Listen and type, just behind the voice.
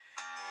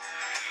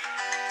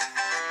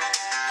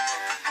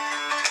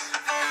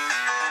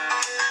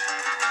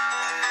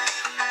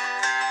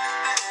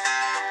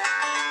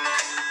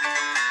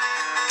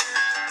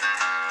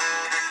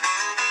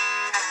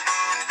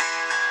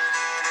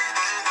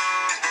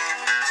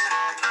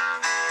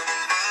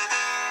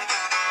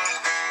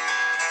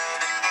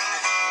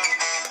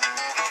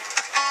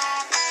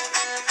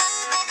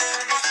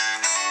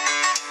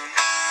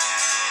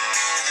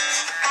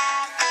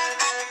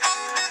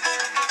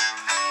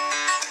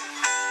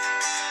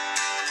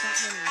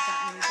many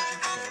buttons Okay,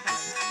 this I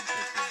time.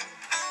 put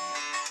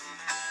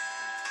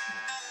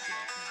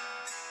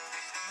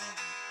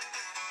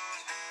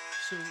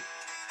so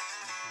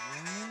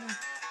grown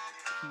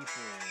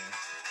people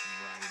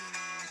riding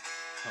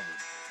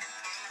hoverboards.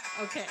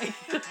 Okay.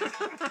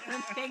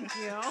 Thank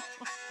you.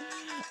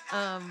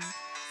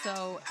 So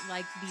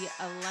like the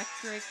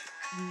electric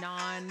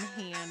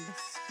non-hand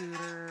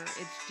scooter,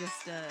 it's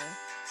just a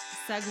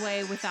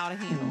Segway without a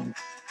handle.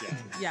 Yeah,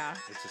 Yeah,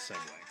 it's a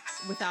Segway.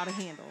 without a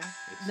handle.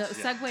 No,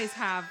 Segways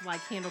have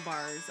like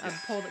handlebars, a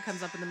pole that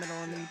comes up in the middle,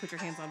 and then you put your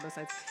hands on both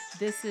sides.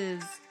 This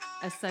is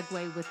a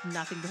Segway with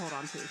nothing to hold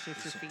on to. It's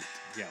just your feet.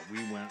 Yeah, we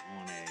went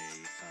on a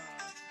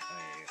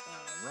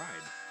ride.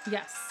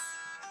 Yes.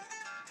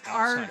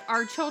 Outside.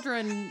 Our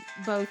children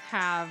both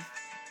have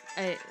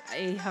a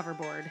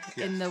hoverboard,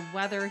 and the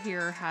weather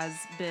here has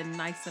been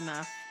nice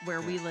enough where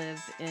we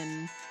live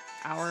in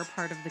our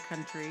part of the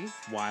country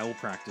while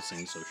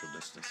practicing social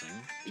distancing.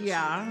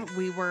 Yeah,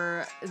 we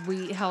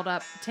held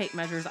up tape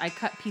measures. I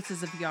cut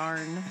pieces of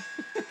yarn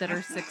that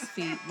are 6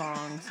 feet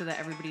long so that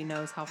everybody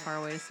knows how far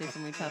away to stay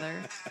from each other.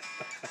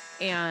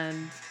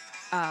 And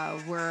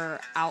we're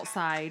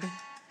outside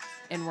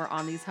and we're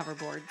on these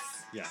hoverboards.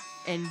 Yeah.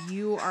 And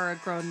you are a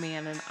grown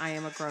man and I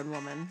am a grown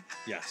woman.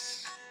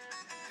 Yes.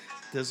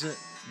 Does it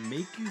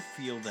make you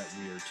feel that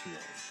we are too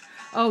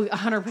old? Oh,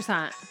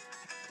 100%.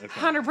 Okay.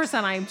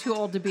 100% I am too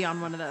old to be on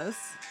one of those.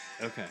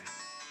 Okay.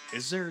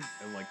 Is there an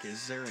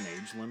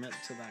age limit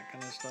to that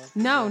kind of stuff?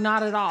 No,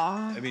 not at all.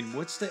 I mean,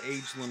 what's the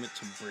age limit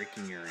to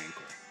breaking your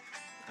ankle?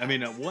 I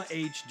mean, at what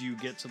age do you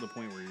get to the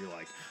point where you're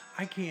like,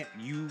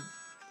 you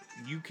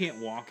can't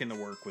walk into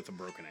work with a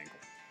broken ankle?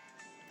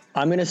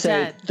 I'm going to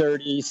say Dead.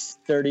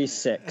 36.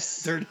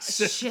 36.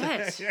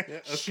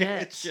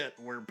 Shit. Shit,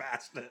 we're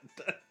past it.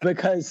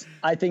 Because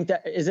I think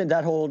that, isn't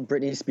that how old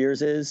Britney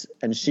Spears is?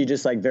 And she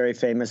just like very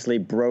famously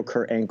broke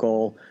her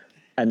ankle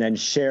and then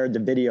shared the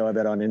video of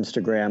it on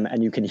Instagram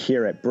and you can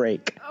hear it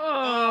break.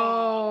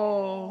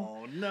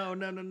 Oh. No.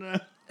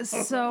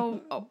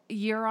 So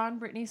you're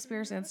on Britney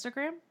Spears'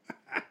 Instagram?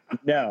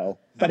 No,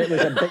 but it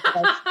was a big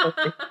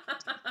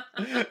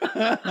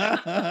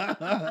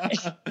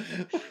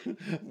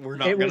We're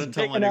not it going was to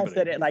tell big enough anybody.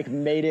 that it like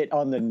made it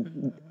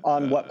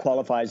on what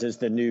qualifies as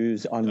the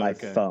news on my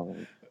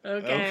phone.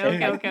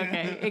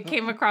 Okay. It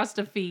came across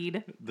a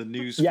feed. The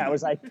news. Yeah, feed. it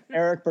was like,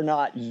 Eric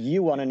Bernat,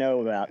 you want to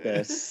know about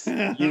this.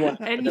 And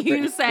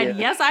you said,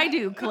 yes, I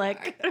do.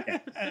 Click.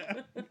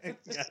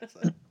 Yes.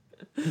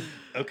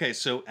 Okay,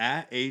 so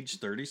at age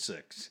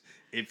 36,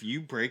 if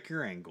you break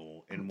your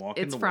ankle and walk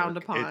It's into frowned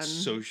work, upon. it's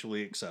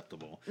socially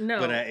acceptable. No.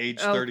 But at age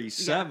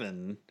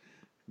 37,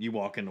 you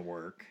walk into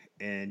work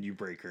and you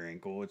break your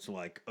ankle. It's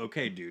like,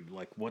 okay, dude,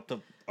 like, what the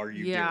are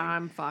you doing? Yeah,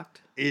 I'm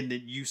fucked. And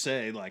you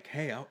say, like,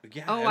 hey, I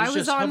was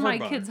just on my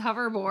hoverboarding. kid's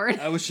hoverboard.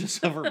 I was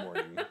just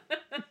hoverboarding.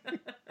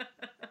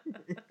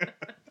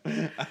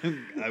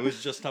 I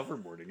was just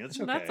hoverboarding. It's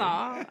okay. That's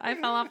all. I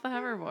fell off the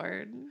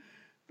hoverboard.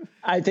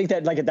 I think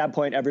that like at that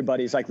point,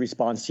 everybody's like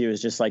response to you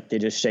is just like, they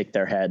just shake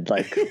their head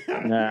like,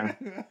 nah,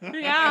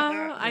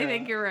 Yeah, I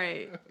think you're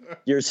right.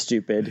 you're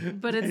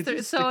stupid. But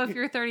it's so if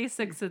you're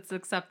 36, it's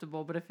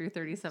acceptable. But if you're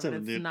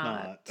 37, it's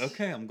not.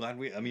 Okay, I'm glad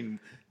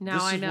Now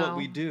this I is know. what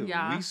we do.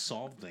 Yeah. We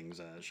solve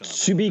things at Shop.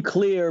 To be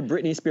clear,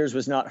 Britney Spears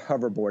was not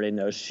hoverboarding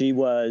though. She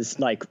was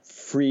like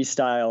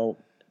freestyle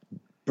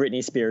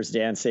Britney Spears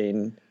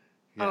dancing.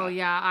 Oh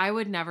yeah, I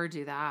would never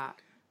do that.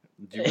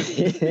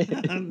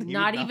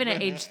 Not even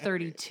at age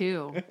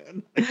 32.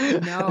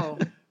 No.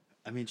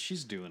 I mean,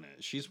 she's doing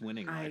it. She's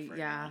winning life right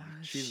now.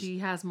 She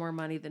has more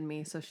money than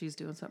me, so she's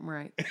doing something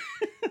right.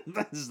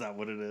 Is that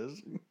what it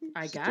is?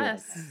 I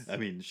guess. I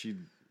mean,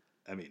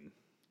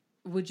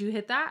 Would you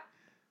hit that?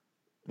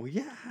 well,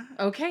 yeah.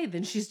 Okay,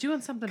 then she's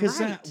doing something right. Because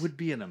that would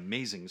be an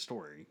amazing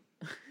story.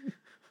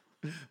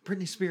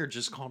 Britney Spears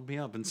just called me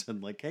up and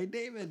said, like, hey,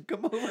 David,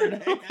 come over.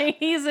 And hang out."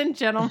 Ladies and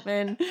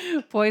gentlemen,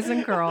 boys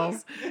and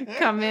girls,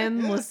 come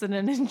in, listen,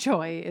 and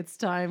enjoy. It's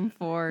time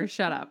for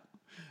Shut Up.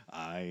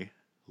 I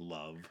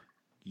love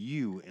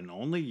you and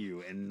only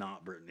you and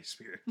not Britney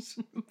Spears.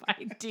 By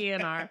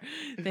DNR.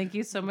 Thank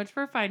you so much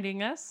for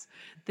finding us.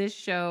 This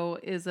show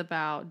is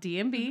about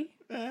DMB.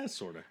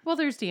 Sort of. Well,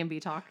 there's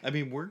DMB talk. I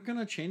mean, we're going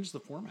to change the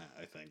format,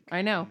 I think.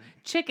 I know.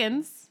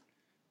 Chickens.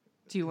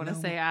 Do you want to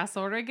say ass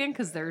order again?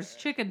 Because there's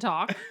chicken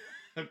talk.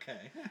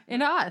 Okay.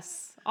 And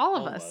us. All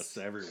of All us.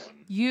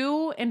 everyone.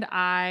 You and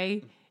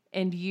I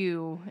and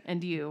you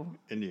and you.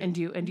 And you. And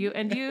you and you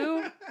and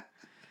you.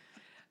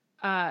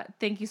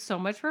 Thank you so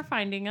much for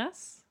finding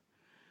us.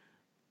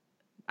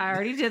 I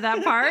already did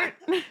that part.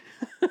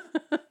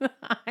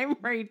 I'm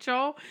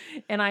Rachel,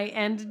 and I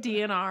end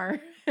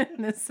DNR,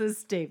 and this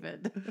is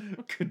David.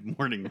 Good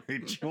morning,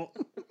 Rachel.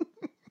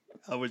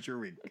 How was your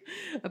week?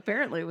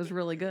 Apparently, it was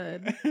really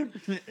good.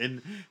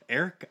 And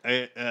Eric,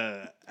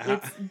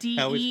 It's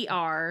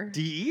DER.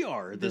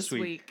 DER this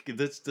week.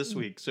 This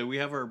week. So we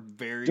have our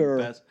very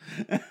best,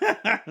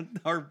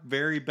 our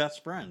very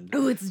best friend.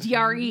 Oh, it's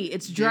DRE.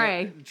 It's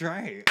Dre.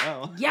 Dre.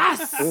 Oh.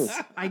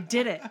 Yes, I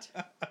did it.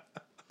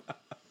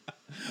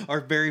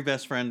 Our very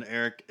best friend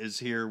Eric is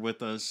here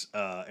with us.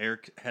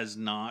 Eric has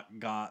not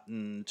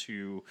gotten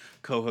to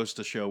co-host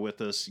a show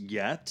with us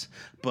yet,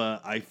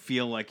 but I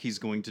feel like he's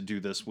going to do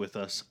this with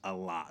us a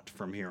lot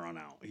from here on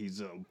out.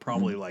 He's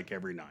probably like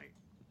every night.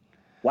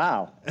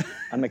 Wow,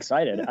 I'm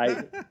excited.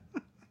 I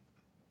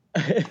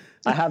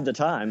have the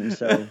time,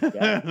 so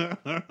yeah.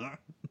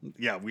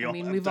 Yeah, we all.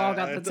 we've all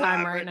got the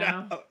time right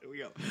now.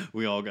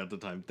 We all got the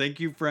time. Thank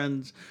you,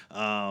 friends.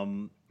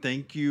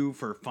 Thank you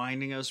for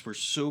finding us. We're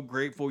so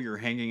grateful you're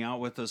hanging out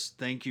with us.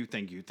 Thank you,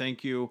 thank you,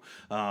 thank you.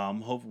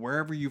 Hope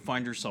wherever you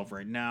find yourself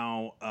right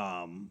now,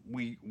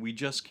 we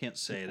just can't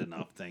say it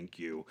enough. Thank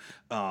you.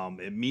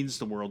 It means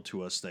the world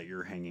to us that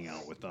you're hanging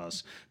out with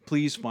us.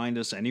 Please find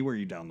us anywhere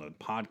you download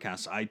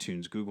podcasts: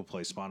 iTunes, Google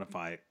Play,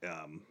 Spotify.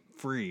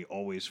 Free,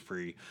 always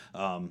free.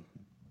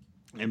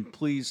 And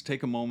please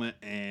take a moment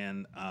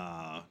and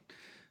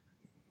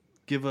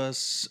give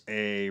us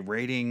a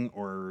rating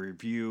or a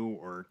review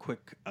or a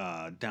quick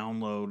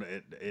download.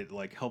 It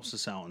like helps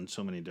us out in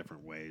so many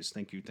different ways.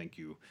 Thank you, thank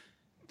you,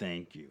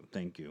 thank you,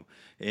 thank you.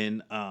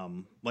 And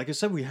like I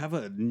said, we have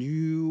a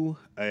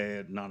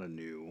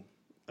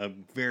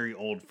very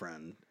old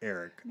friend,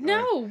 Eric.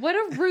 No, what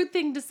a rude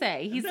thing to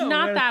say. He's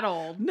not that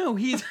old. No,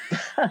 he's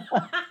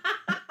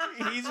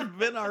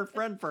been our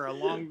friend for a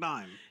long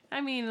time.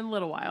 I mean, a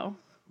little while.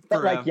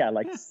 But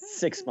like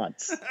 6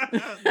 months.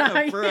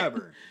 No,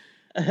 forever.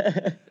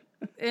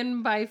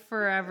 And by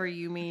forever,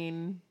 you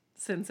mean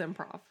since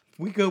improv.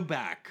 We go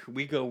back.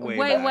 We go way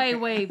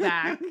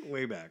back.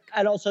 Way back.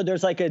 And also,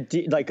 there's I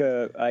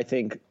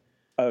think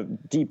a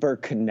deeper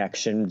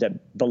connection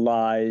that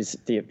belies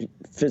the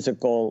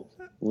physical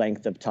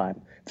length of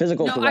time.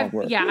 Physical is the wrong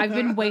word. Yeah, I've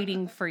been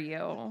waiting for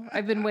you.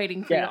 I've been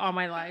waiting for you all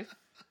my life.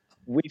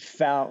 We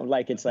found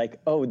it's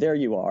oh, there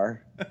you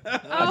are.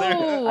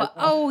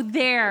 Oh,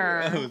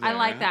 there. I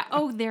like that.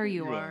 Oh, there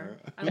you are.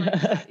 I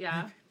like that.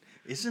 Yeah.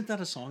 Isn't that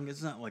a song?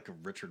 Isn't that like a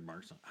Richard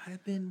Marx song?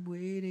 I've been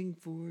waiting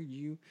for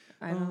you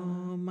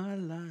all my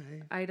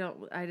life. I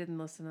didn't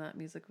listen to that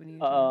music when you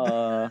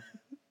did.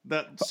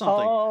 That's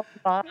something. All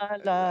my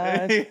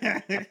life.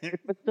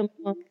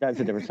 That's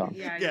a different song.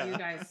 Yeah, you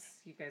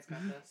guys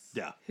got this.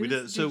 Yeah, we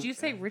did. So, did you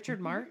say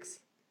Richard Marx?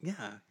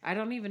 Yeah. I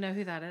don't even know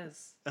who that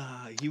is.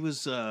 He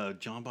was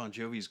John Bon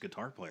Jovi's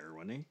guitar player,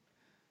 wasn't he?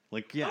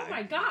 Oh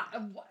my god!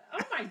 Oh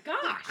my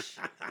gosh!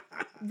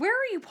 Where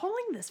are you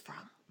pulling this from?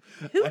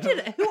 Who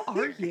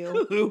are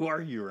you? Who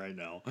are you right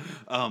now?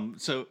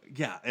 So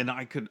yeah, and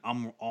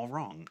I'm all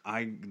wrong.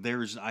 I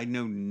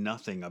know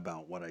nothing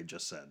about what I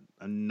just said.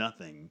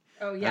 Nothing.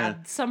 Oh yeah,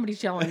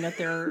 somebody's yelling at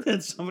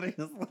their somebody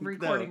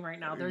recording right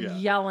now. They're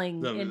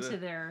yelling into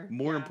their.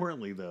 More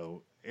importantly,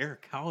 though,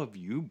 Eric, how have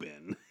you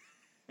been?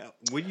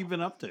 What have you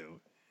been up to?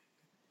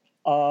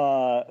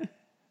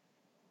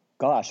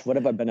 Gosh, what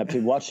have I been up to?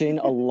 Watching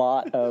a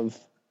lot of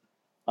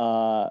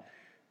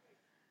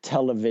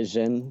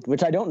television,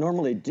 which I don't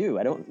normally do.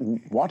 I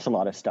don't watch a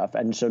lot of stuff.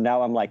 And so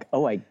now I'm like,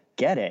 oh, I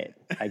get it.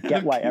 I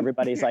get why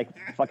everybody's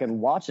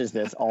fucking watches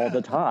this all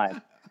the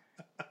time.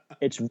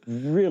 It's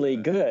really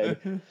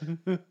good.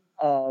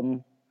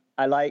 I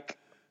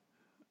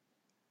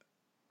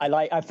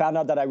found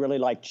out that I really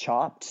like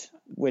Chopped,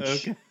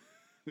 which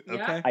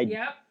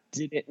Okay.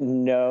 Didn't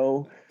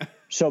know.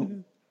 So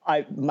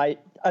I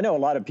know a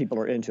lot of people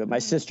are into it. My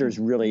sister's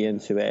really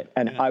into it.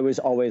 And I was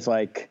always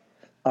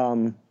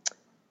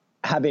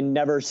having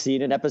never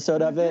seen an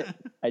episode of it,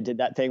 I did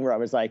that thing where I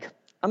was like,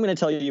 I'm going to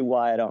tell you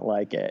why I don't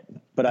like it,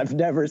 but I've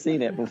never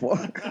seen it before.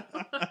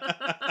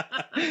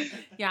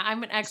 Yeah,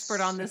 I'm an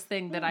expert on this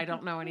thing that I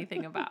don't know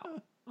anything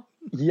about.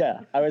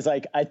 Yeah, I was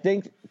like, I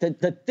think that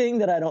the thing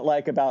that I don't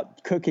like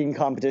about cooking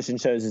competition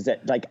shows is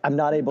that I'm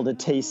not able to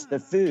taste the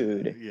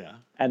food. Yeah.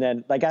 And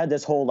then I had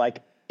this whole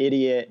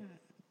idiot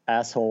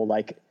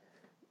asshole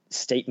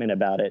statement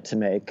about it to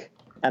make,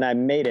 and I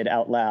made it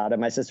out loud, and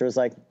my sister was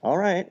like, all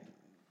right,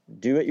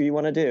 do what you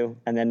want to do.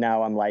 And then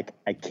now I'm I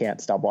can't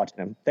stop watching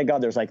them. Thank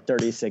God there's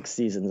 36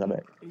 seasons of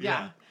it.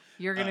 Yeah.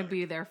 You're going to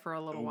be there for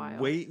a little while.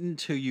 Wait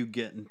until you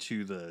get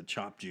into the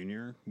Chop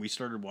Jr. We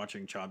started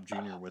watching Chop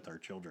Jr. with our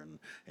children,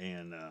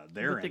 and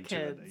they're into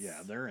kids. it.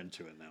 Yeah, they're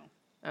into it now.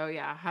 Oh,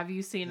 yeah. Have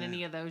you seen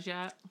any of those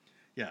yet?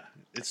 Yeah,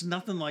 it's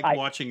nothing like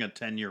watching a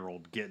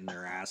 10-year-old getting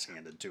their ass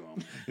handed to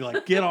them. You're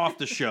like, get off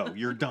the show.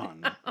 You're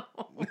done.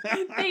 No,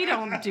 they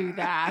don't do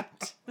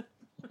that.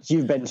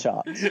 You've been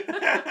shocked.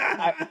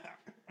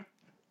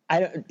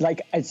 I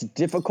it's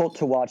difficult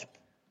to watch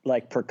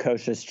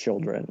precocious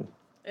children.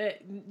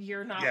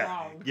 You're not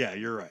wrong. Yeah,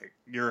 you're right.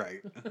 You're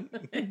right.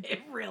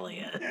 It really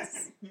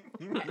is.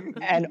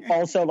 And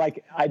also,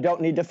 I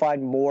don't need to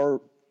find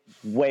more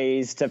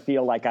ways to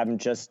feel like I'm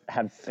just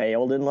have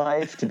failed in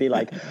life to be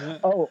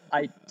oh,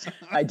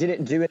 I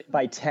didn't do it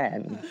by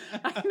 10.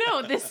 I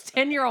know this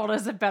 10-year-old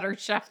is a better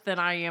chef than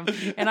I am,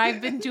 and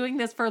I've been doing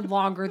this for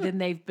longer than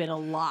they've been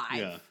alive.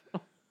 Yeah.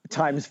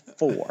 Times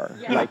 4.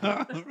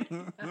 Yeah.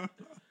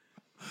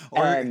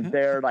 And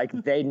they're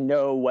they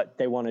know what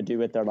they want to do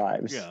with their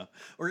lives. Yeah.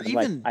 Or I'm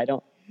even I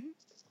don't.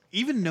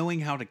 Even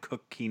knowing how to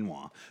cook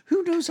quinoa.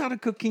 Who knows how to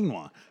cook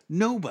quinoa?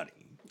 Nobody.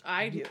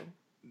 I do.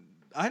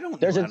 I don't.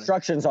 There's know how to-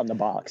 instructions on the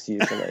box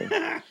usually.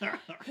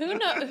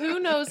 Who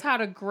knows how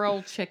to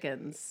grill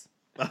chickens?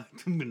 Not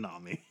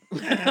me.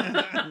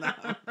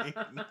 Not me.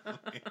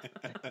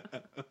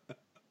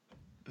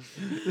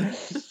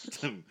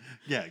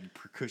 Yeah,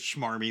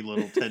 schmarmy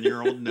little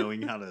 10-year-old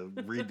knowing how to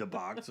read the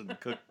box and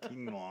cook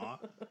quinoa,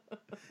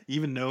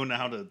 even knowing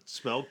how to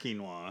spell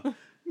quinoa.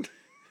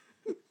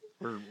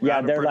 Or Yeah,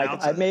 how to they're like,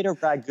 pronounce I it. made a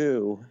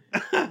ragu,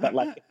 but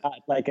like not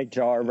like a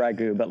jar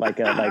ragu, but like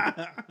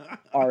a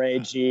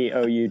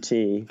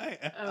RAGOUT.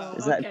 Oh,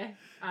 Is that- okay.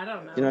 I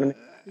don't know. You know what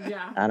I mean?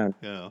 Yeah. I don't.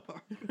 Yeah.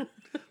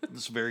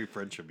 It's very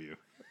French of you.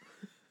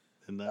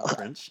 Isn't that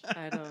French?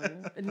 I don't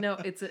know. No,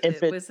 If it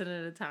it- wasn't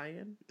an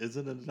Italian. Is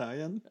it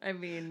Italian? I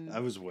mean, I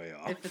was way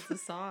off. if it's a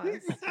sauce,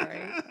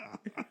 right?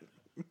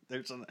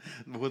 There's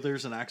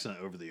an accent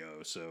over the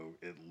O, so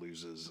it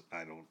loses.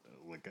 I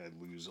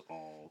lose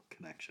all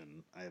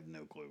connection. I have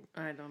no clue.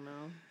 I don't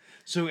know.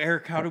 So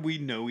Eric, how do we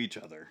know each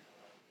other?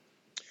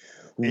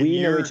 In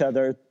We know your- each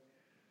other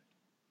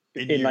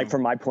in like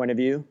from my point of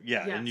view.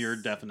 Yeah, in your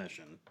Yes.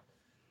 definition.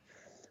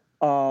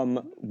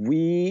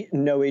 We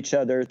know each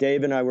other.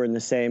 Dave and I were in the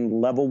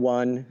same level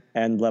 1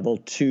 and level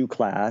 2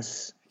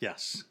 class.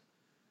 Yes.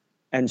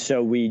 And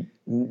so we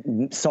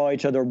saw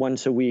each other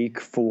once a week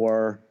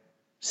for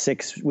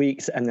 6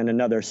 weeks and then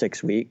another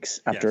 6 weeks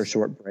after a Yes.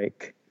 short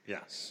break.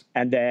 Yes.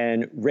 And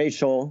then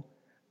Rachel,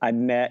 I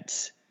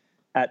met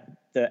at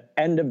the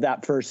end of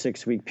that first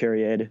 6-week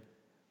period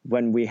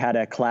when we had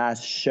a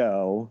class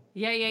show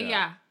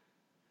Yeah.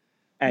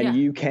 and Yeah.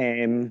 you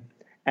came,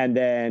 and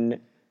then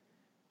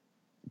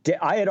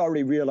I had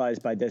already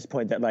realized by this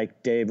point that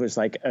like Dave was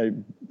like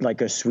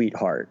a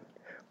sweetheart.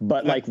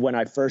 But like when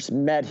I first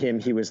met him,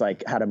 he was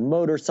like had a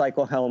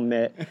motorcycle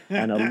helmet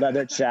and a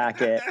leather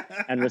jacket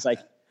and was like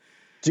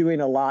doing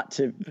a lot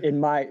to, in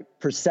my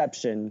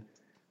perception,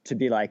 to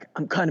be like,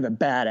 I'm kind of a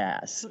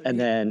badass. And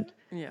then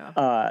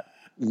Yeah.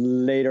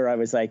 later I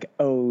was like,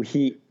 oh,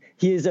 he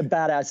is a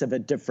badass of a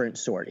different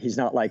sort. He's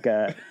not like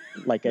a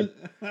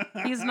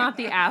He's not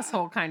the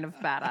asshole kind of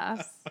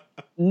badass.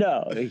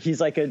 no, he's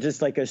like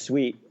just like a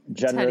sweet,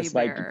 Teddy generous,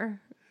 like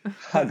bear.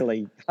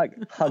 huggly.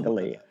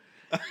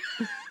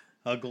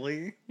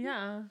 Ugly.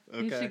 Yeah.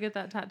 You Okay. should get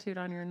that tattooed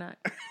on your neck.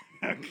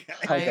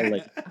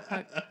 Huggly.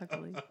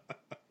 Huggly.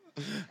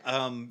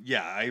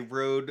 Yeah, I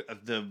rode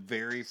the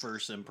very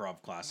first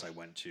improv class I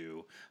went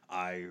to.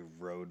 I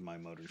rode my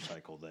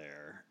motorcycle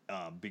there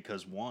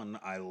because one,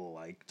 I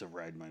like to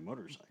ride my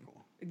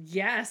motorcycle.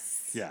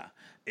 Yes. Yeah,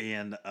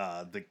 and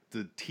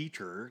the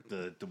teacher,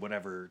 the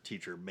whatever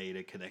teacher, made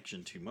a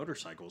connection to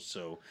motorcycles.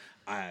 So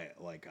I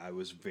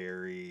was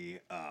very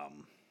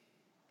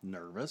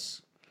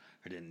nervous.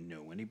 I didn't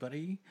know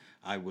anybody.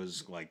 I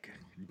was like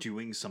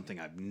doing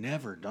something I've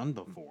never done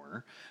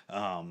before.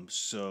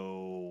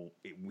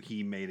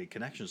 He made a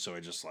connection. So I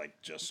just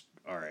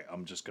all right,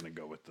 I'm just gonna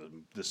go with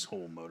this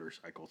whole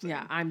motorcycle thing.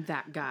 Yeah, I'm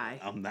that guy.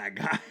 I'm that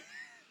guy.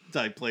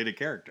 I played a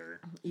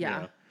character.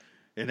 Yeah.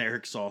 And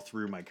Eric saw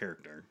through my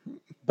character.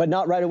 But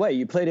not right away.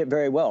 You played it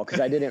very well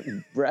because I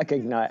didn't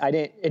recognize.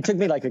 It took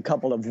me like a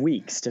couple of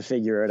weeks to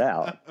figure it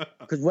out.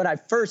 Because when I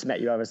first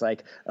met you, I was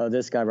like, "Oh,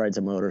 this guy rides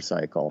a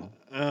motorcycle."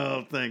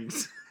 Oh,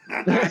 thanks.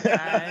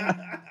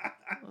 That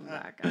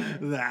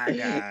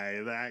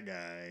guy. That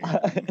guy.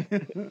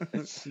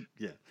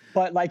 Yeah.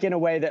 But like in a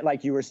way that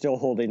like you were still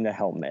holding the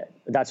helmet.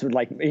 That's what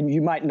like, and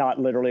you might not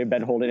literally have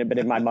been holding it, but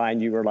in my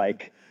mind, you were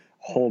like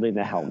holding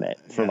the helmet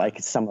for like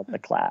some of the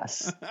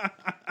class.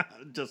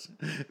 just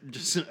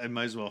I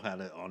might as well had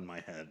it on my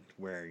head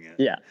wearing it.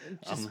 Yeah.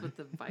 Just with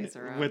the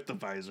visor up. With the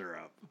visor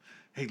up.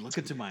 Hey, look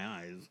into my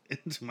eyes,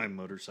 into my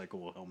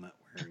motorcycle helmet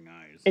wearing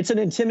eyes. It's an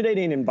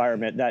intimidating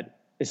environment that,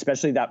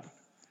 especially that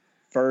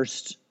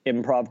first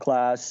improv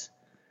class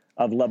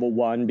of level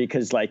 1,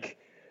 because like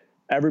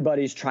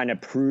everybody's trying to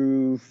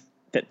prove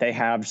that they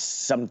have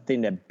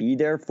something to be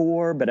there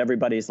for, but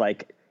everybody's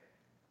like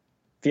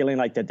feeling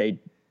like that they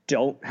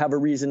don't have a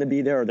reason to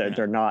be there, or that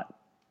they're not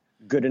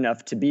good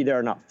enough to be there,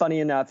 or not funny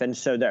enough. And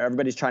so that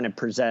everybody's trying to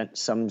present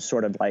some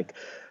sort of like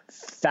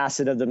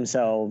facet of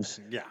themselves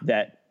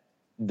that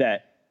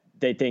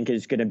they think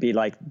is going to be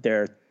like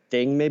their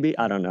thing, maybe.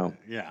 I don't know.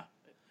 Yeah.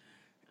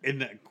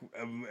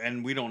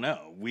 And we don't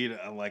know.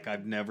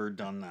 I've never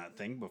done that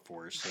thing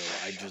before, so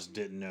I just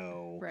didn't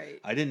know. Right.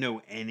 I didn't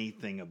know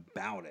anything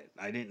about it.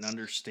 I didn't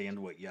understand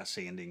what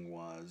yes-anding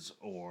was,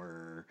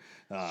 or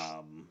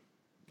I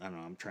don't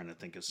know. I'm trying to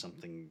think of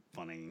something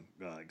funny,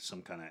 like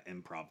some kind of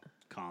improv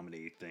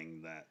comedy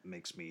thing that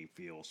makes me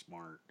feel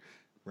smart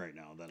right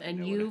now.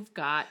 And you've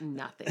got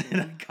nothing.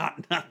 I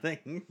got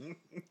nothing.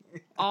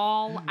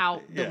 All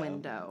out the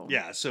window.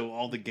 Yeah, so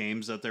all the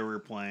games that they were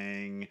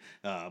playing,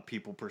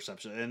 people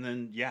perception, and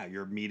then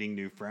you're meeting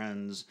new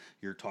friends,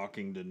 you're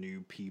talking to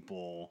new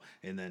people,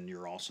 and then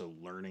you're also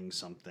learning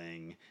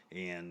something,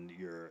 and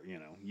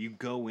you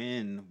go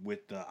in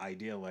with the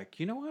idea like,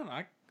 you know what,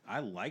 I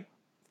like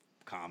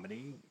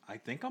comedy. I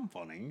think I'm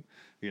funny.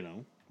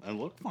 I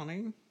look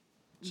funny.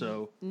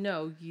 So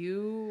No,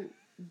 you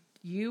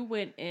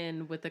went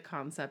in with the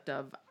concept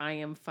of I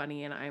am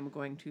funny and I am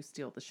going to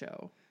steal the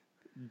show.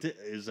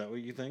 Is that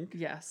what you think?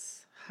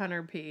 Yes,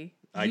 100p.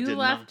 I did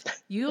not.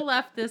 You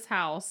left this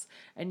house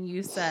and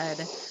you said,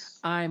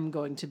 "I'm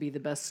going to be the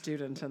best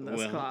student in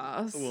this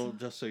class." Well,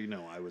 just so you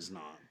know, I was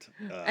not.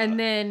 And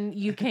then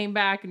you came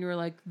back and you were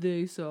like,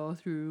 "They saw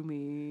through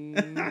me."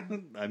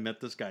 I met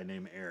this guy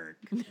named Eric.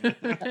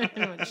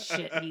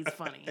 Shit, he's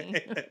funny.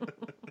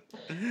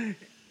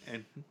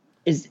 And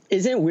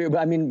Isn't it weird?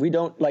 I mean, we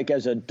don't like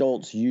as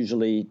adults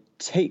usually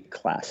take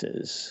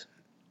classes,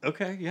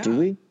 okay, yeah. do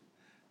we?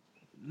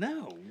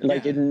 No.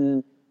 Like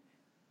yeah.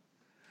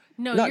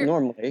 No, not you're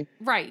normally.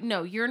 right.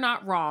 No, you're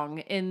not wrong.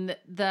 In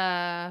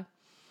the,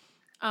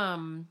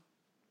 I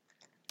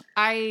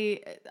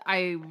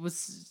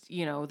was,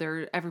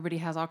 there, everybody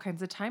has all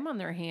kinds of time on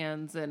their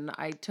hands, and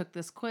I took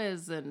this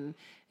quiz and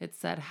it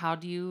said, "How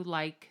do you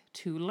like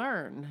to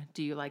learn?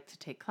 Do you like to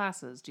take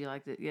classes? Do you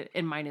like to,"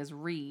 and mine is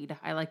read.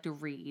 I like to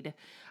read.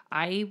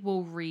 I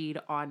will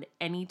read on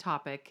any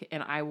topic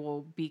and I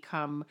will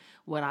become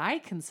what I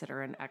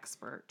consider an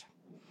expert.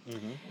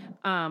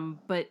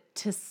 But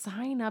to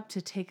sign up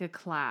to take a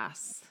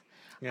class,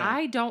 Yeah.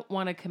 I don't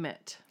want to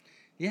commit.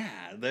 Yeah,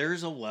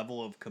 there's a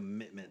level of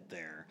commitment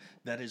there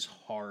that is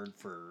hard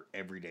for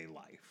everyday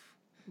life.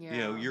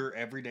 Yeah. Your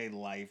everyday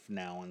life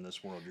now in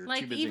this world, you're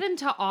Like too busy. even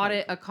to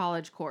audit a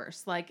college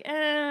course, like,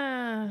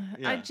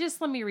 I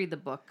just let me read the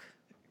book.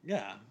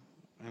 Yeah,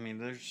 I mean,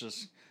 there's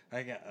just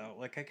I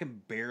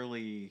can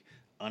barely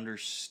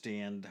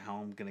understand how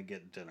I'm gonna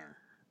get dinner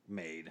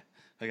made.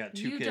 I got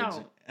two You kids.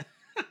 don't.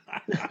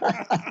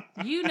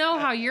 You know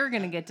how you're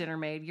gonna get dinner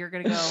made. You're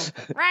gonna go,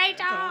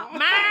 Rachel,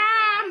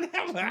 mom.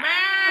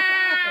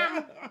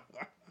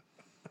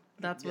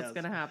 That's what's Yes.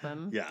 gonna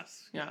happen.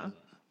 Yes. Yeah.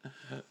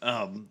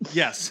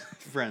 Yes,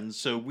 friends.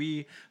 So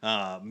me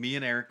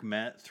and Eric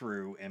met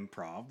through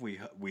improv.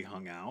 We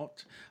hung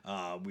out.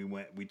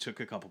 We took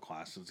a couple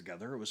classes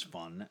together. It was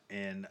fun.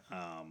 And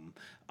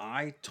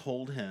I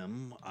told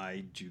him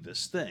I do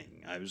this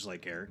thing. I was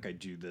like, Eric, I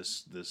do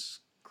this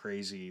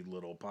crazy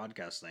little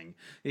podcast thing.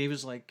 And he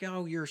was like,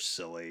 oh, you're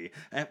silly.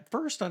 At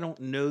first, I don't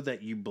know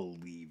that you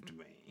believed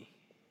me.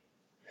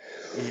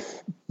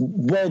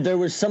 Well, there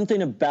was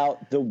something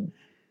about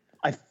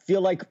I feel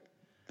like,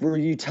 were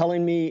you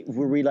telling me,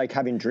 were we like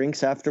having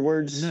drinks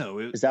afterwards? No,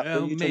 is that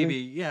what you told maybe? me?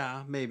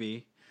 Yeah,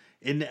 maybe.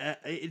 And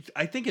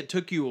I think it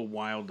took you a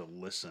while to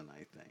listen.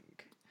 I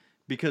think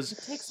because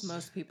It takes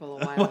most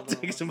people a while. it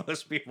takes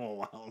most people a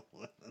while to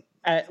listen.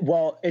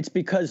 Well, it's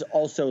because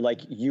also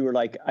like you were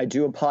like, I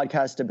do a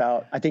podcast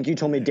about, I think you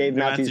told me Dave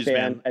Matthews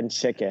Band and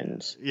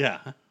chickens. Yeah.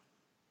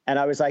 And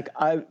I was like,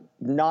 I'm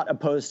not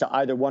opposed to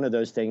either one of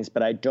those things,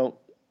 but I don't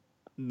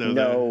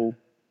know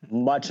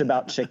much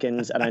about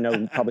chickens, and I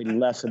know probably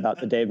less about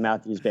the Dave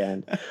Matthews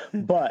Band.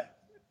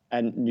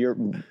 And your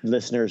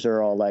listeners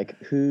are all like,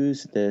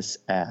 who's this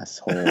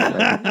asshole?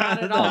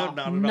 Not at all.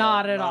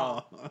 Not at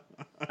all.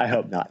 I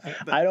hope not.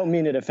 I don't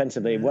mean it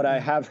offensively. What I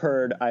have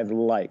heard, I've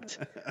liked,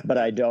 but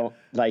I don't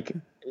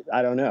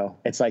know.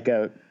 It's like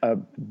a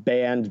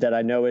band that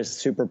I know is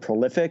super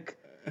prolific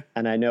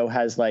and I know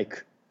has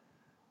like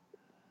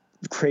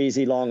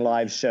crazy long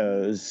live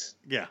shows.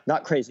 Yeah.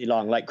 Not crazy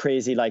long, like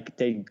crazy, like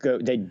they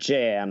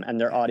jam and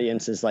their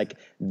audience is like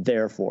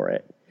there for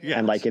it. Yes.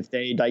 And like if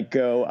they like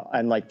go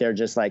and like they're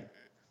just like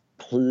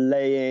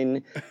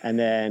playing and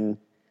then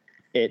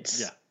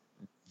it's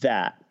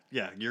that.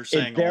 Yeah, you're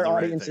saying If their all the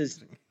audience right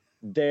things. is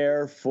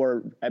there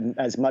for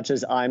as much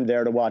as I'm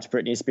there to watch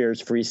Britney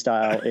Spears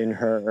freestyle in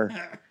her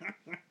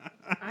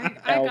I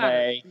LA. got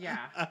it. Yeah.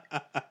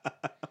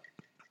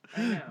 I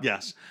know.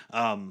 Yes,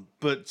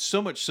 but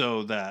so much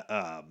so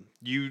that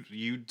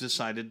you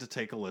decided to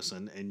take a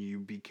listen and you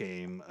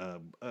became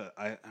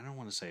I don't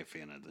want to say a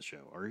fan of the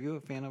show. Are you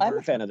a fan of? I'm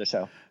a fan of the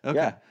show. Okay.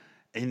 Yeah.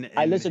 And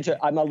I listen to.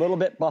 I'm a little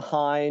bit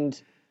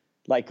behind,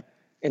 I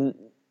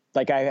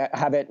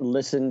haven't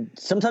listened.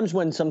 Sometimes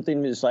when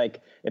something is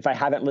like, if I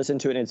haven't listened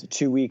to it and it's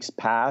 2 weeks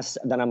past,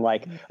 then I'm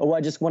like, oh,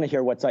 I just want to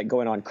hear what's like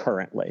going on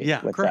currently.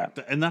 Yeah, with correct,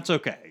 that. and that's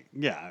okay.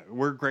 Yeah,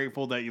 we're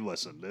grateful that you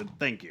listened. And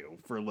thank you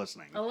for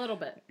listening. A little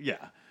bit. Yeah.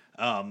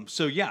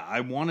 So yeah,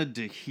 I wanted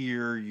to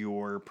hear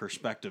your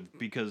perspective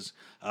because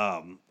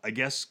I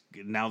guess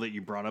now that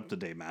you brought up the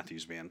Dave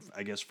Matthews Band,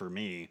 I guess for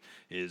me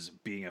is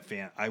being a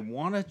fan. I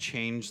want to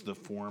change the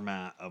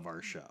format of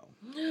our show,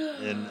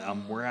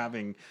 and we're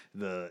having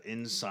the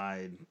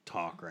inside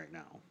talk right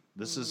now.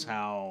 This is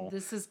how.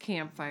 This is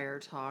campfire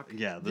talk.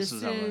 Yeah, this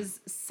is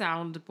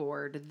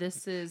soundboard.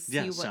 This is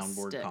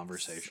soundboard sticks.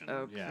 conversation.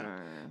 Okay.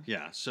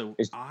 Yeah. So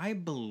I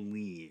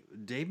believe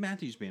Dave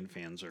Matthews Band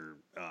fans are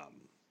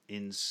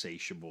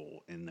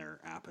insatiable in their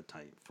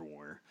appetite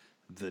for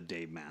the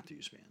Dave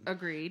Matthews Band.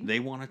 Agreed.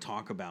 They want to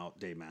talk about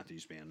Dave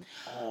Matthews Band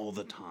all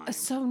the time.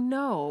 So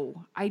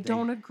no, I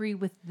don't agree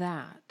with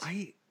that.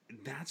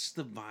 That's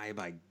the vibe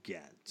I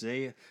get.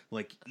 They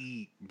like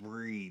eat,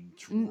 breathe,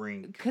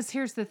 drink. Because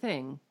here's the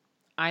thing.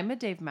 I'm a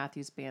Dave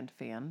Matthews Band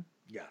fan.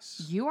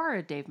 Yes. You are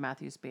a Dave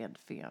Matthews Band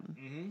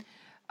fan.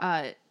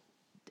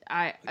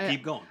 Mm-hmm.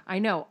 Keep going. I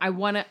know. I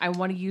want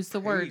to use the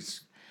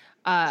words.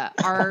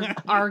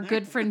 Our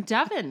good friend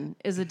Devin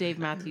is a Dave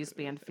Matthews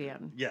Band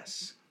fan.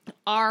 Yes.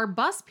 Our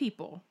bus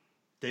people.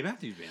 Dave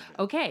Matthews Band.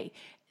 Okay.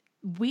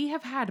 We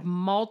have had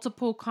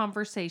multiple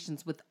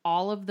conversations with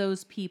all of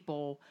those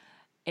people,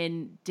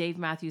 and Dave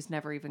Matthews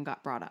never even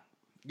got brought up.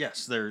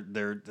 Yes,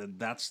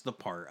 that's the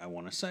part I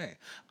want to say.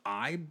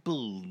 I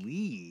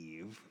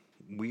believe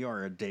we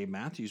are a Dave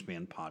Matthews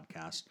Band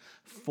podcast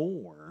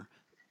for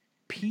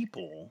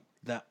people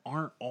that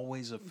aren't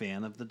always a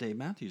fan of the Dave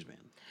Matthews Band.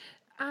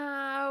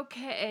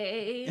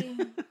 Okay.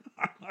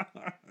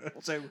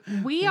 So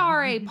We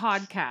are a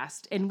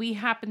podcast, and we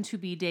happen to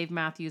be Dave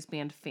Matthews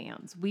Band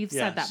fans. We've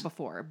said Yes. that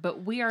before,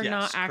 but we are Yes,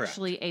 not correct.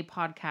 actually a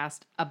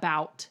podcast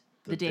about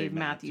the Dave Dave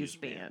Matthews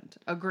Matthews Band.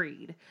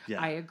 Agreed.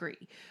 Yeah. I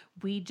agree.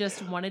 We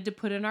just wanted to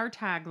put in our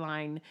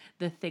tagline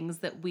the things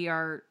that we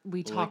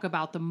talk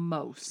about the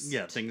most.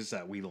 yeah, things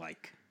that we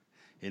like,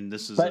 and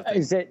this is. But a thing.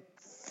 is it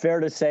fair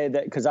to say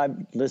that, because I've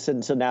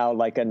listened to now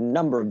like a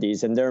number of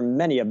these, and there are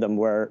many of them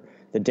where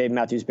the Dave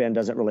Matthews Band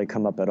doesn't really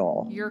come up at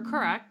all? You're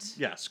correct.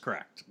 Yes,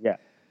 correct. Yeah.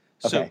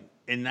 So, Okay.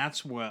 and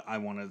that's what I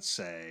want to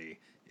say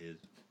is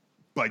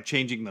by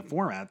changing the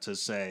format to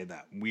say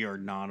that we are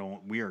not on,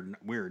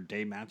 we're a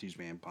Dave Matthews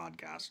Band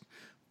podcast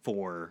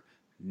for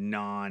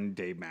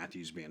non-Dave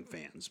Matthews Band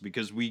fans,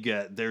 because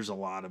there's a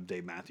lot of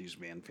Dave Matthews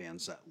Band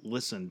fans that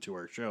listen to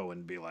our show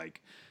and be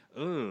like,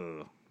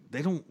 oh,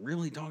 they don't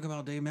really talk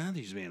about Dave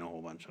Matthews Band a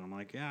whole bunch. And I'm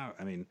like, yeah,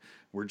 I mean,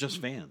 we're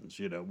just fans,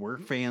 we're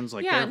fans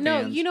like Yeah, they're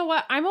no, fans. you know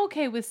what? I'm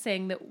okay with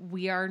saying that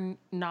we are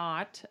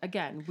not a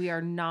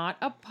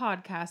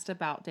podcast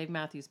about Dave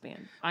Matthews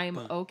Band. I am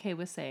okay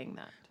with saying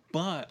that.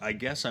 But I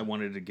guess I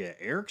wanted to get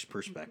Eric's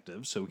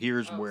perspective. So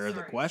here's where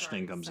the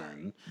questioning comes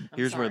in.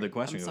 Here's where the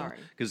questioning comes in.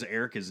 Because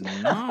Eric is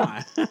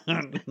not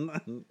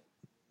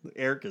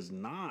Eric is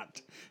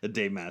not a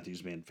Dave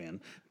Matthews Band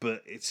fan,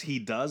 but he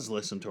does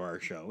listen to our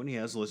show, and he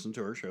has listened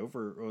to our show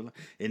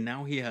and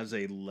now he has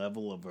a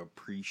level of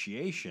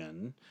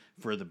appreciation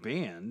for the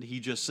band. He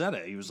just said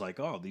it. He was like,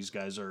 "Oh, these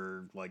guys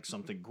are like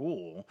something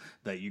cool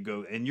that you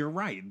go." And you're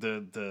right.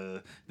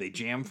 They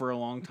jam for a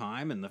long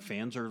time, and the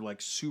fans are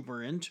like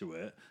super into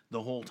it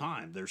the whole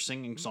time. They're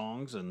singing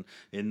songs, and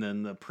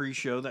then the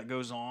pre-show that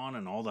goes on,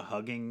 and all the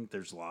hugging.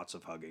 There's lots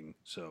of hugging.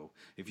 So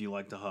if you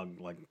like to hug,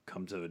 like,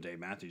 come to a Dave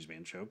Matthews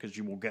Band show, because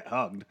you will get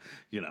hugged.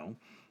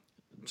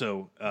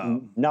 So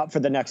Not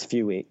for the next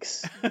few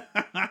weeks.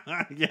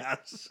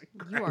 yes,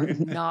 You are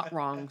not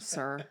wrong,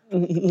 sir.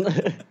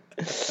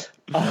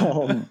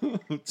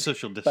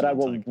 social distancing. But I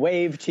will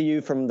wave to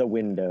you from the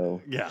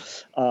window. Yeah.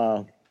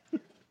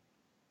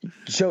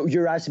 So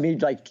you're asking me,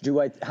 like,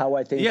 how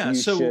I think you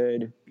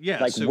should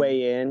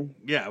weigh in?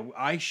 Yeah,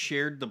 I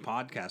shared the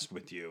podcast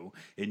with you,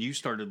 and you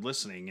started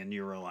listening, and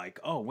you were like,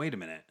 "Oh, wait a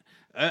minute."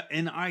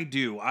 And I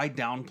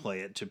downplay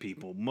it to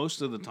people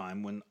most of the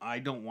time when I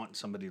don't want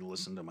somebody to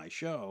listen to my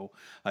show.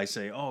 I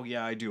say, "Oh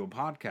yeah, I do a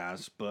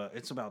podcast, but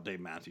it's about Dave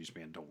Matthews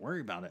Band. Don't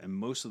worry about it." And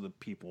most of the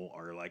people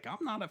are like, "I'm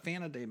not a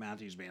fan of Dave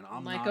Matthews Band.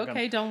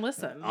 Don't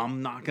listen.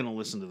 I'm not going to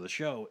listen to the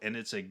show." And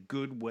it's a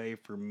good way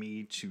for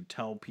me to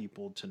tell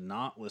people to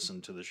not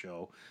listen to the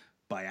show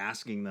by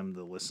asking them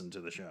to listen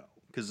to the show.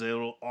 Because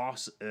it'll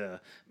also,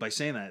 by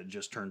saying that, it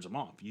just turns them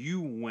off. You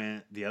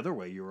went the other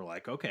way. You were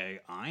like,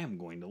 okay, I am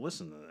going to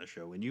listen to the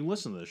show. And you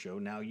listen to the show.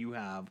 Now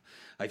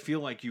I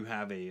feel like you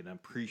have an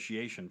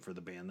appreciation for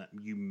the band that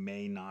you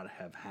may not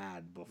have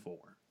had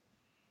before.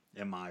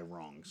 Am I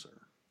wrong, sir?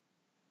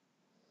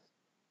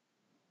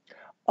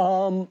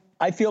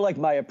 I feel like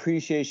my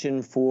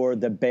appreciation for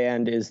the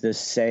band is the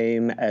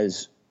same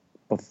as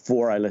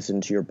before I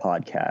listened to your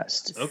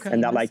podcast. Okay.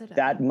 And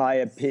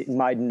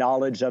my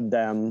knowledge of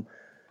them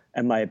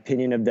and my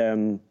opinion of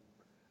them,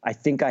 I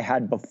think I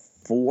had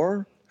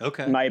before.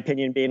 Okay. My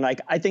opinion being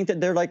like, I think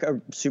that they're like a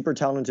super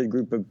talented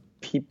group of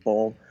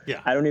people.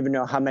 Yeah. I don't even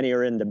know how many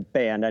are in the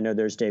band. I know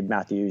there's Dave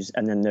Matthews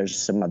and then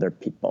there's some other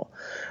people.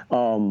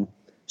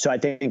 So I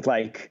think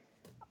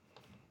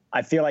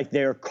I feel like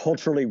they're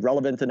culturally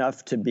relevant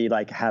enough to be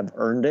like, have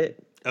earned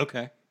it.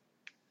 Okay.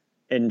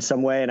 In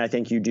some way, and I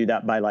think you do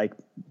that by like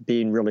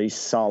being really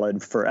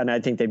solid and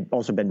I think they've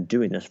also been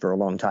doing this for a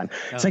long time.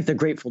 It's like the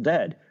Grateful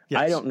Dead.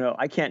 Yes. I don't know.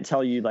 I can't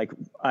tell you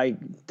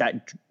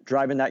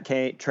driving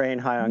that train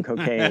high on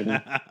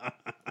cocaine.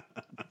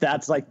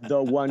 That's like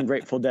the one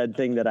Grateful Dead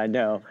thing that I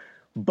know.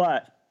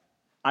 But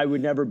I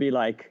would never be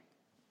like,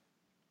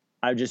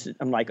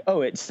 I'm like,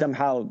 oh, it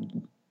somehow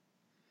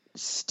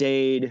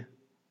stayed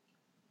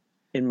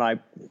in my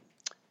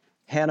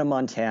Hannah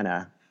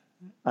Montana.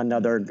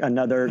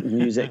 Another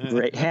music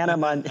great Hannah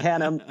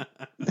Montana.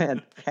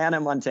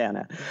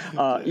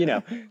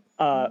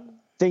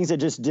 Things that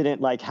just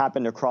didn't like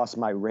happen to cross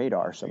my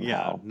radar somehow.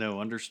 Yeah, no,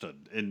 understood.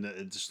 And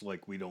it's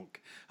like we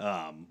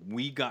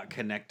got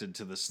connected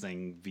to this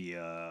thing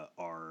via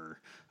our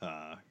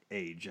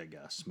age, I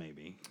guess,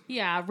 maybe.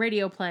 Yeah,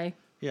 radio play.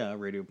 Yeah,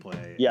 radio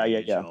play.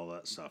 Yeah, all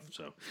that stuff.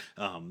 So,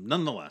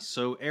 nonetheless,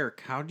 so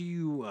Eric, how do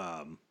you?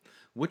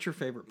 What's your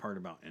favorite part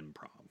about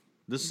improv?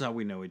 This is how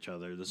we know each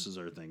other. This is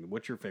our thing.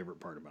 What's your favorite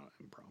part about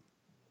improv?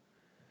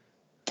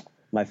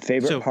 My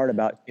favorite part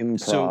about improv.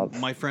 So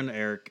my friend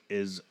Eric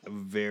is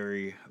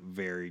very,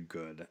 very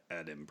good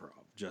at improv,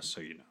 just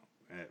so you know.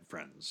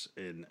 friends.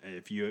 And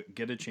if you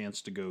get a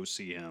chance to go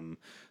see him,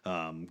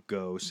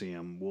 go see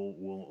him.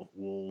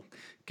 We'll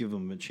give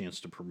him a chance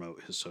to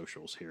promote his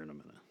socials here in a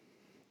minute.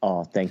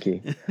 Oh, thank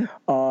you.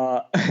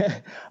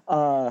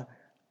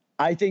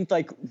 I think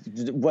like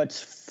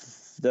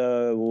what's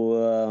the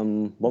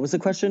what was the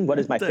question? What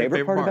is my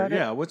favorite part about it?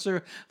 Yeah, what's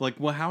there like?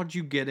 Well, how'd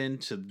you get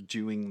into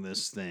doing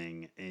this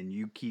thing, and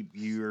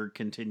you're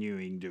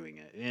continuing doing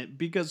it?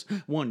 Because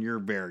one, you're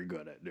very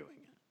good at doing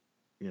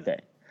it. You know? Okay.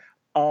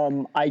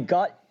 I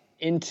got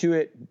into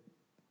it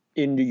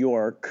in New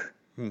York,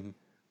 and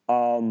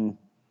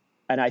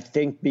I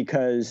think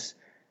because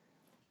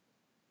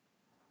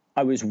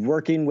I was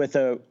working at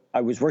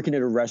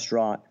a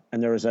restaurant,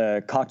 and there was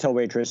a cocktail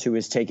waitress who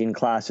was taking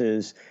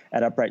classes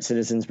at Upright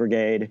Citizens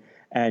Brigade,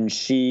 and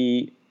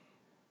she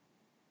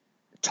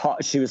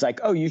was like,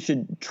 "Oh, you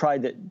should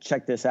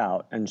check this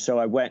out." And so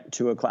I went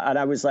to a class, and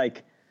I was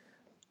like,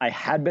 I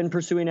had been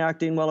pursuing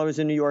acting while I was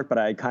in New York, but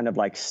I kind of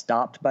like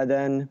stopped by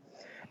then.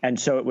 And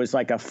so it was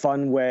like a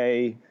fun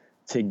way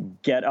to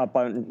get up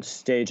on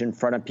stage in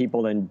front of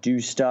people and do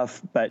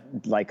stuff, but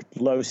like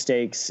low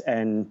stakes,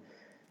 and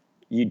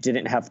you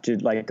didn't have to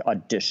like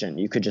audition.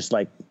 You could just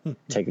like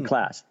take a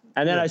class.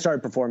 And then I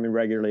started performing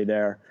regularly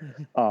there.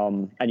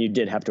 And you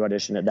did have to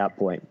audition at that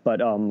point. But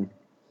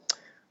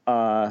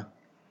that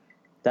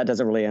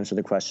doesn't really answer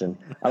the question.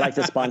 I like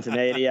the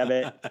spontaneity of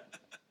it.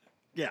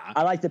 Yeah.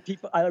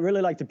 I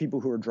really like the people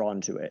who are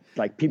drawn to it.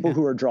 Like people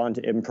who are drawn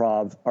to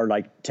improv are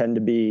like, tend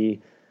to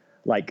be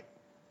like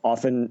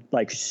often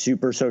like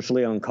super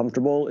socially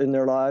uncomfortable in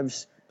their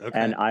lives. Okay.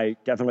 And I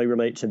definitely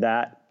relate to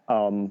that.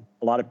 A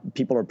lot of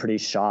people are pretty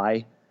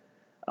shy,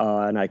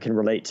 and I can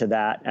relate to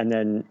that. And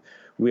then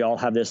we all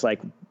have this like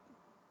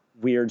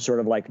weird sort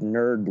of like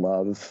nerd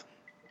love.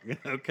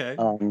 Okay.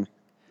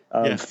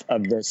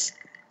 Of this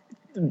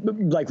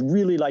like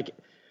really like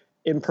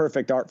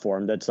imperfect art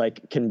form that's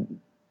like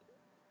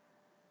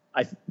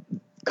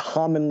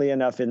commonly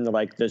enough in the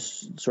like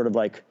this sort of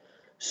like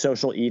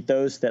social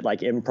ethos that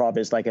like improv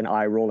is like an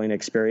eye-rolling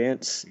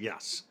experience.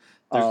 Yes.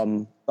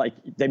 Like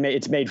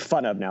it's made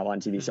fun of now on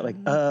TV. So like,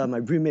 my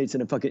roommate's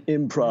in a fucking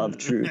improv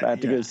troupe. I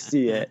have to go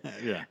see it.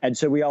 Yeah. And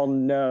so we all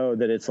know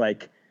that it's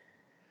like,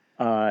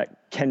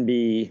 can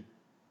be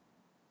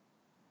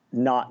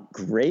not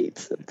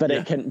great, but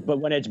but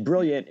when it's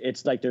brilliant,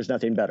 it's like, there's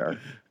nothing better.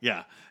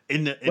 Yeah.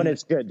 When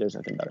it's good, there's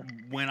nothing better.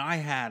 When I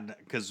had,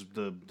 because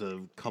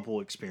the couple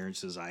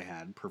experiences I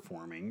had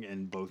performing,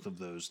 and both of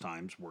those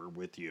times were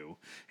with you,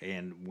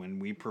 and when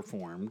we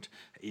performed,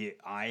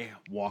 I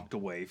walked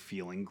away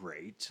feeling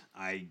great.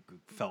 I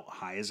felt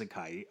high as a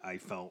kite. I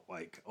felt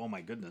like, oh my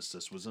goodness,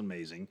 this was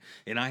amazing.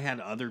 And I had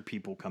other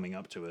people coming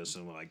up to us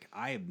and were like,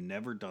 I have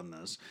never done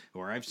this,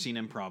 or I've seen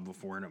improv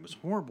before and it was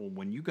horrible.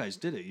 When you guys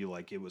did it,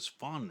 it was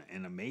fun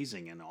and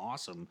amazing and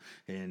awesome,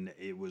 and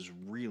it was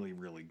really,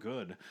 really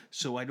good.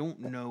 So I don't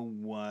know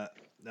what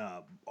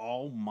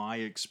all my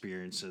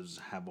experiences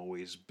have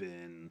always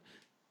been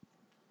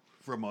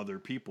from other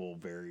people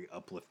very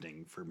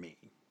uplifting for me,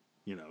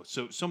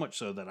 so much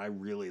so that I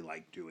really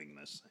like doing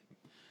this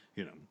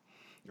thing.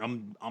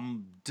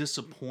 I'm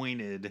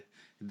disappointed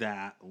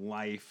that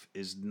life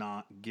is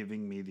not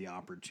giving me the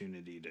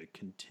opportunity to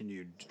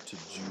continue to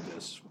do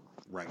this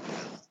right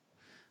now.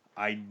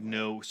 I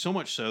know so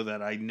much so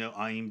that I know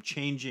I am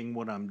changing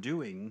what I'm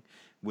doing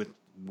with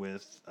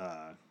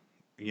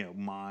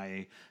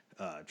my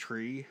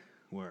tree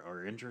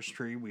or interest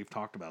tree. We've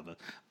talked about this.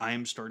 I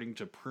am starting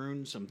to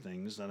prune some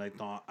things that I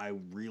thought I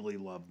really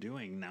loved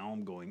doing. Now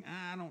I'm going,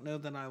 I don't know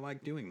that I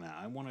like doing that.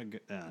 I want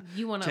to.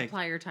 You want to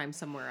apply your time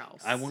somewhere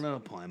else. I want to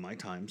apply my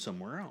time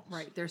somewhere else.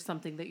 Right. There's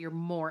something that you're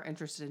more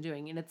interested in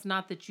doing, and it's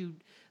not that you.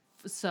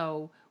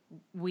 So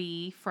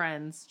we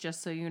friends,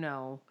 just so you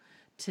know,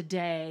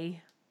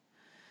 today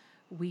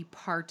we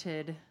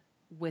parted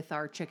with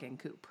our chicken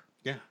coop.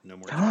 Yeah. No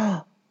more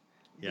chicken.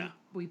 Yeah.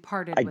 We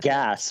parted. I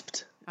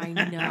gasped. I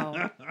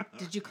know.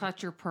 Did you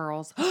clutch your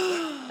pearls?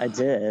 I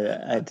did.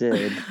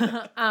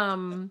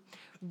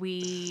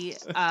 We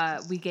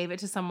gave it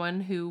to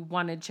someone who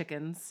wanted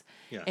chickens.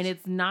 Yes. And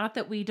it's not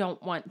that we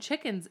don't want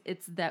chickens,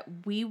 it's that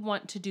we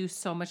want to do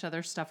so much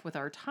other stuff with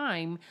our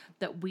time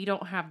that we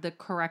don't have the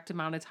correct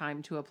amount of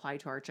time to apply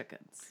to our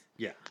chickens.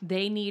 Yeah.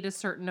 They need a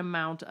certain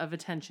amount of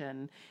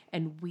attention,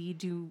 and we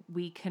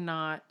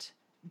cannot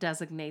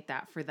designate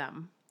that for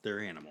them.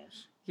 They're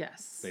animals.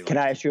 Yes. Can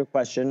I ask you a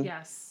question?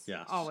 Yes.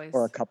 Yes. Always.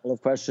 Or a couple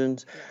of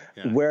questions.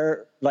 Yeah.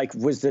 Where, like,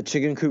 was the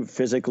chicken coop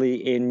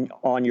physically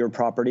on your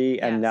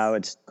property and now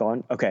it's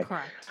gone? Okay.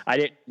 Correct. I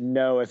didn't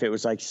know if it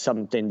was like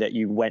something that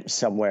you went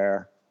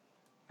somewhere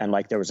and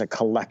like there was a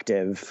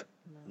collective.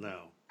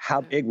 No.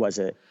 How big was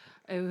it?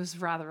 It was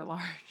rather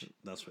large.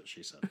 That's what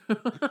she said.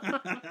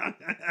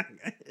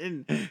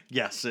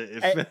 Yes.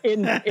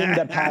 In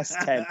the past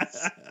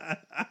tense.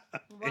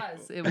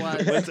 It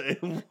was.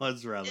 It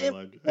was rather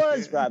large. It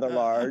was rather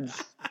large.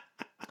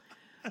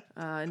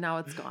 Now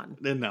it's gone.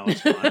 And now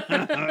it's gone.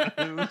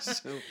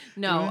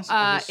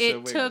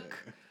 It took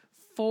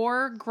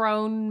 4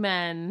 grown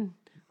men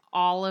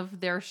all of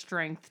their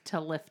strength to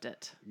lift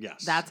it.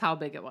 Yes. That's how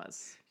big it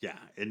was. Yeah.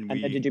 And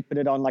And then did you put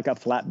it on like a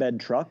flatbed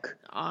truck?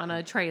 On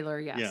a trailer,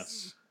 yes.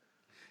 Yes.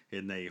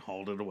 And they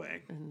hauled it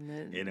away.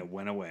 And And it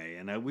went away.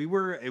 And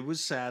it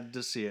was sad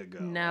to see it go.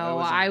 no,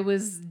 I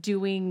was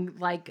doing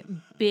like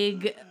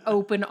big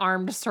open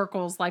armed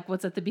circles like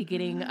what's at the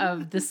beginning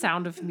of The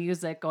Sound of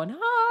Music going,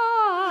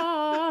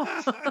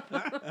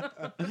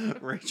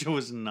 Rachel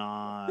was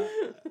not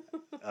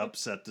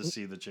upset to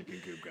see the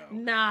chicken coop go.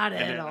 Not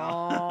at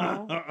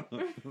all.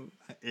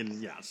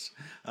 And yes,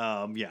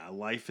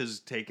 life has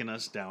taken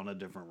us down a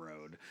different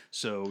road.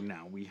 So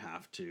now we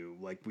have to,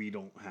 we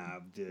don't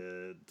have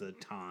the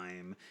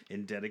time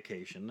and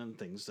dedication and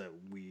things that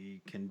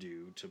we can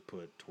do to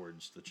put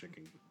towards the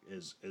chicken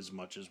as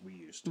much as we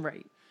used to.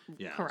 Right.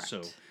 Yeah. Correct.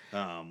 So,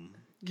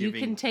 You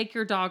can take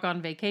your dog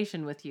on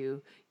vacation with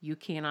you. You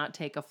cannot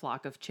take a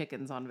flock of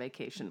chickens on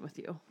vacation with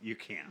you. You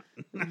can't.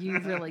 You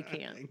really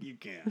can't. You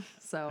can't.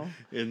 So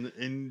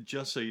And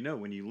just so you know,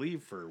 when you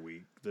leave for a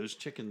week, those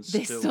chickens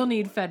they still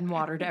need fed and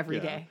watered every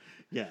Yeah. day.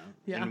 Yeah.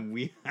 Yeah. And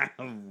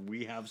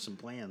we have some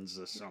plans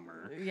this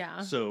summer.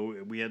 Yeah.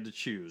 So we had to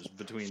choose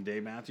between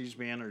Dave Matthews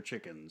Band or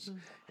chickens,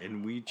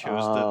 and we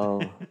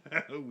chose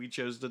we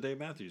chose the Dave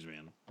Matthews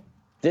Band.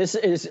 This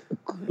is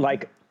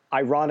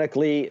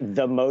ironically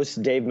the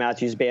most Dave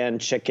Matthews Band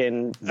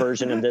chicken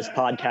version of this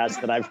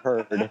podcast that I've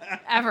heard.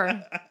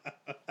 Ever.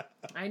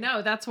 I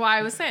know. That's why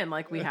I was saying,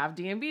 we have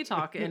D&B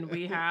talk and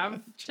we have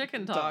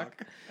chicken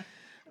talk.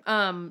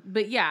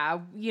 But yeah,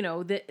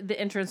 the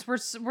entrance,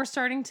 we're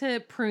starting to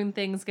prune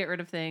things, get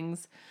rid of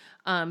things,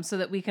 so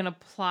that we can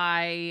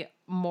apply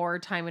more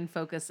time and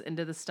focus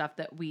into the stuff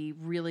that we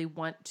really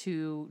want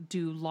to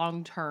do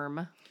long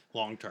term.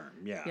 Long term,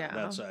 yeah. Yeah.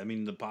 That's,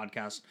 the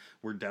podcast,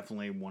 we're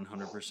definitely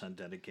 100%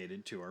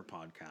 dedicated to our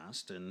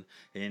podcast, and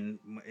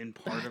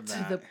part of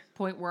that, To the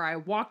point where I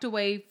walked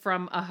away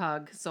from a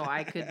hug so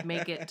I could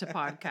make it to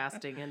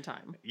podcasting in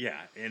time.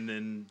 yeah. And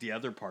then the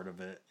other part of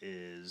it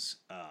is,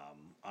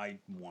 I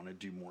want to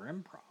do more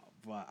improv.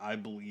 I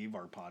believe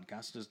our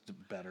podcast is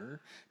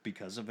better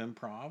because of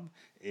improv,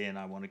 and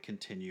I want to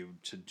continue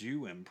to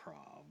do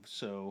improv.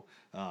 So,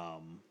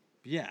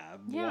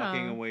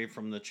 walking away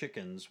from the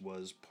chickens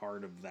was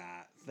part of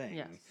that thing.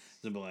 Yes.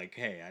 To be like,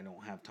 hey, I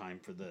don't have time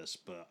for this,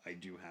 but I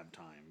do have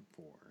time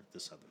for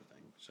this other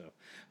thing. So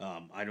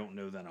I don't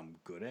know that I'm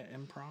good at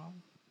improv.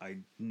 I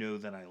know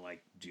that I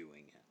like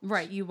doing it.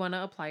 Right. You want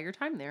to apply your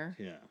time there.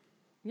 Yeah.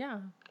 Yeah.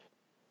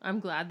 I'm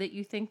glad that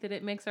you think that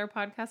it makes our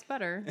podcast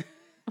better.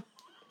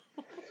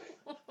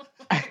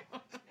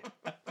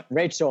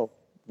 Rachel,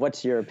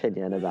 what's your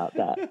opinion about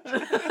that?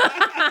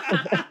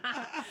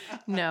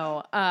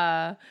 No,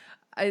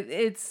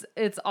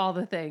 it's all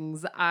the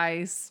things.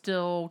 I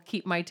still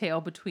keep my tail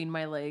between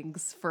my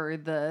legs for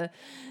the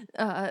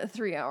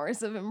 3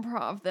 hours of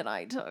improv that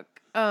I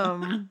took.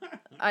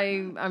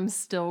 I'm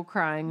still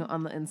crying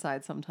on the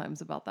inside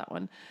sometimes about that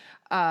one.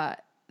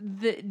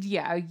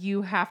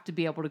 You have to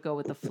be able to go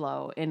with the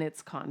flow in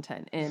its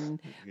content, and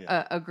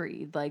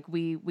agreed.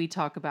 We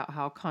talk about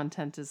how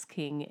content is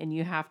king, and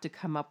you have to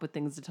come up with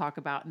things to talk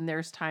about. And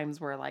there's times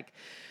where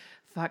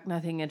fuck,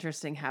 nothing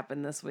interesting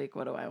happened this week.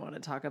 What do I want to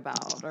talk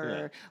about?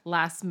 Or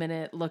last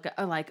minute look at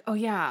oh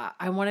yeah,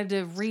 I wanted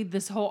to read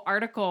this whole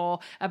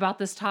article about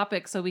this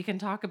topic so we can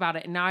talk about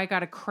it. And now I got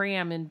to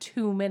cram in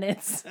 2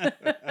 minutes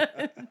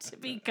to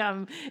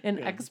become an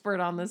expert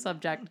on the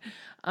subject.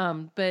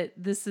 But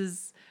this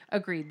is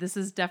agreed. This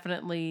is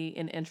definitely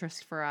an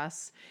interest for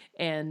us,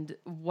 and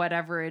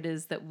whatever it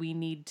is that we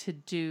need to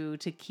do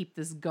to keep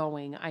this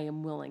going, I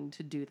am willing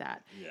to do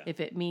that. Yeah.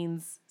 If it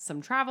means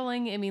some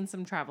traveling, it means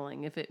some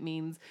traveling. If it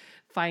means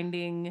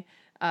finding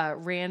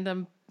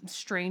random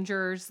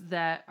strangers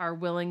that are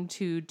willing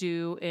to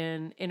do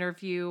an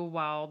interview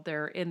while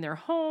they're in their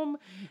home,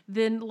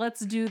 then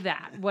let's do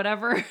that.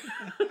 Whatever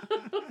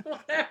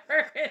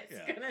it's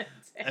gonna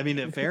take.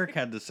 If Eric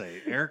had to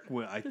say,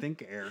 I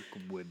think Eric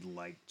would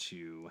like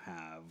to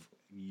have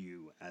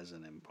you as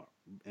an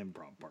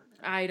improv partner.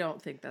 I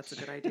don't think that's a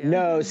good idea.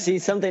 No, see,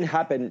 something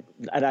happened,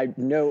 and I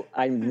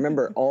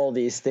remember all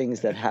these things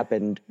that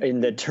happened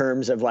in the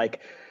terms of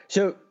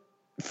so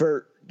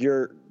for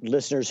your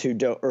listeners who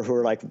don't, or who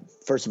are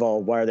first of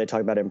all, why are they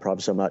talking about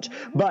improv so much?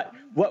 But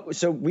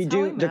so we That's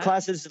how do we the met.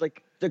 classes,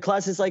 the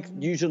class is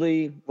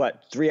usually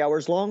 3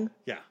 hours long?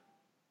 Yeah.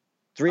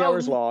 3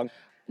 hours long.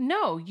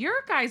 No, your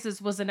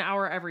guys's was an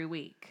hour every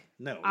week.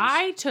 No. It was,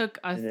 I took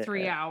a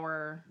 3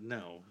 hour.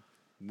 No.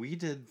 We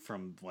did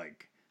from 7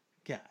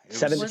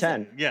 to Was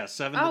 10. it? Yeah,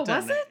 7 Oh, to 10.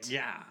 was it?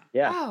 Yeah.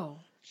 Yeah. Oh,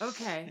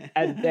 okay.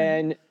 And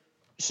then,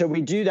 so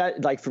we do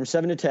that from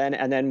 7 to 10,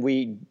 and then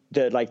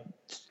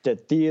the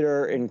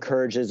theater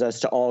encourages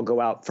us to all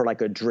go out for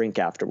a drink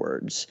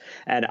afterwards.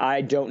 And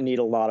I don't need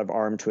a lot of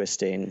arm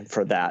twisting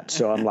for that.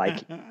 So I'm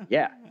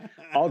yeah,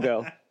 I'll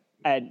go.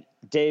 And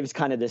Dave's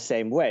kind of the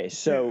same way.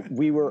 So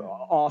we were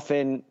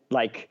often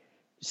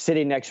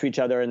sitting next to each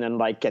other and then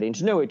getting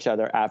to know each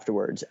other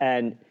afterwards.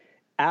 And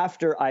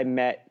after I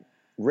met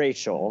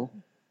Rachel,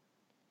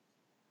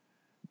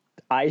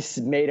 I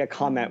made a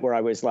comment where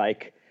I was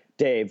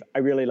Dave, I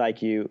really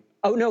like you.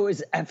 Oh no,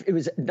 it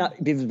was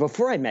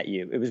before I met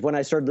you. It was when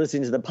I started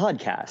listening to the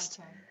podcast.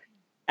 Okay.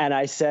 And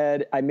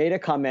I made a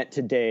comment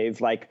to Dave,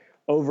 like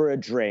over a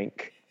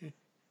drink,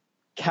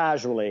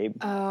 casually.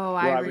 Oh,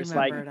 I was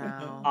like,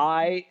 now.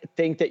 I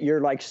think that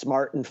you're like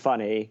smart and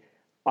funny.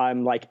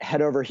 I'm like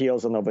head over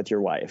heels in love with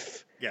your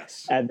wife.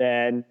 Yes. And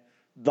then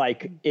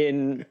like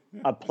in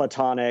a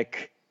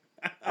platonic,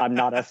 I'm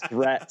not a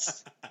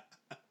threat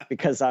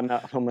because I'm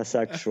not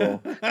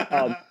homosexual.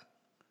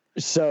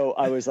 So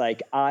I was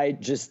like, I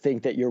just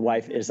think that your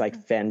wife is like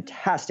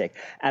fantastic.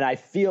 And I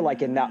feel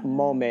like in that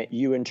moment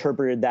you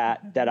interpreted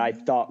that I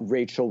thought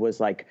Rachel was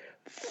like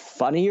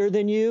funnier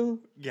than you.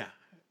 Yeah.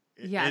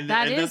 Yeah,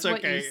 and is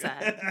what okay. You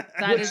said.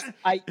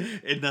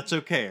 And that's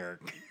okay,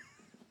 Eric.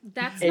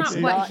 That's not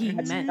what he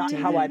meant. That's not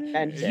how I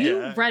meant it.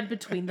 You read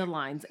between the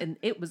lines, and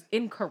it was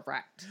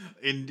incorrect.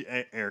 And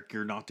Eric,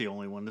 you're not the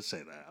only one to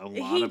say that.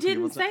 He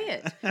didn't say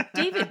it.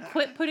 David,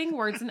 quit putting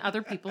words in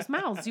other people's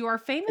mouths. You are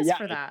famous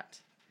for that.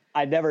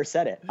 I never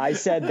said it. I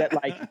said that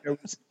like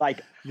it was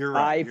like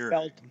I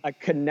felt a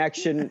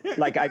connection.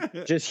 Like I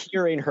just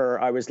hearing her,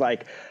 I was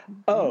like,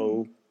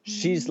 oh,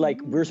 she's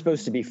like, we're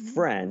supposed to be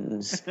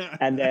friends,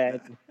 and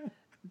then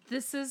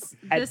this is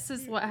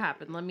what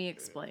happened. Let me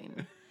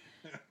explain.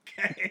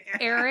 Okay.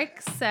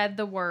 Eric said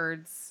the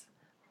words,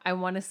 I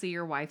want to see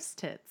your wife's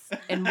tits.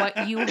 And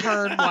what you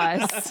heard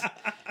was,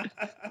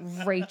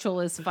 Rachel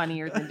is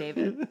funnier than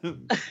David.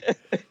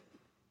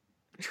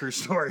 True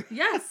story.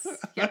 Yes.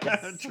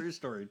 True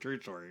story.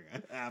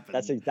 It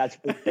happened. That's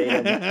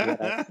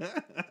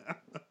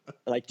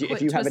like,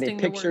 if you have any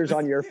pictures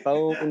on your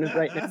phone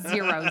right now?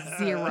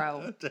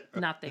 Zero.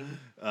 Nothing.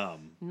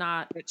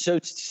 Not. So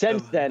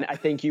since then, I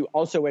think you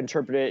also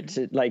interpreted it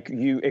to like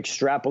you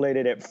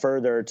extrapolated it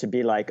further to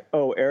be like,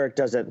 oh, Eric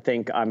doesn't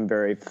think I'm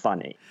very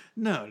funny.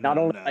 No, not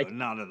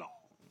at all.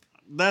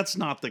 That's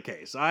not the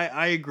case.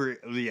 I agree.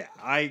 Yeah,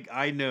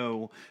 I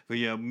know.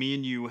 Me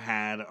and you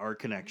had our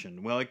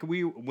connection. Well, like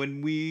when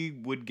we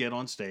would get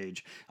on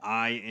stage,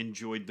 I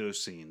enjoyed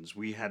those scenes.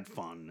 We had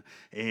fun,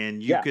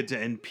 and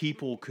and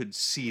people could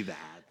see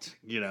that.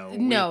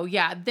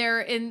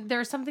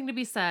 There's something to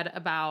be said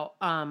about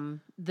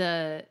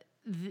the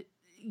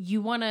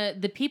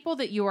people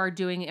that you are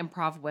doing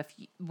improv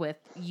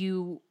with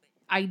you.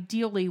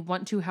 Ideally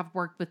want to have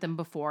worked with them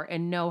before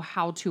and know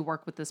how to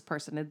work with this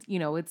person.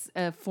 It's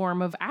a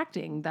form of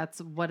acting.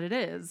 That's what it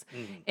is.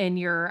 Mm-hmm. And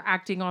you're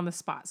acting on the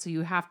spot. So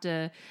you have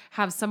to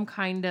have some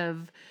kind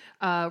of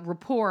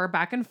rapport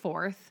back and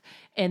forth.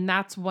 And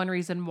that's one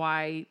reason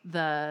why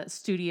the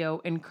studio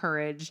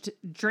encouraged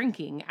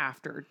drinking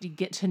after, to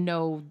get to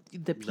know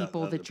the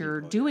people that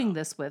you're doing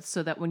this with,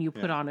 so that when you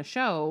put on a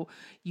show,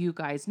 you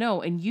guys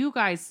know. And you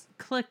guys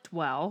clicked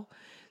well.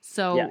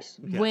 So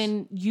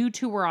when you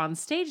two were on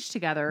stage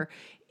together,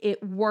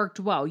 it worked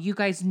well. You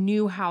guys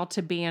knew how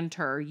to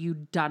banter.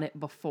 You'd done it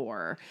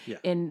before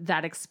in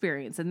that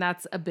experience. And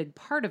that's a big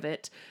part of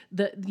it.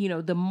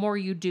 The more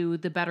you do,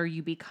 the better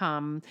you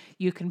become.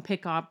 You can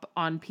pick up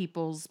on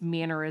people's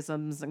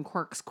mannerisms and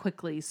quirks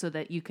quickly so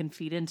that you can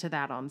feed into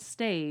that on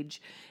stage.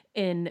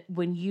 And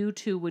when you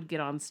two would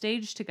get on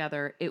stage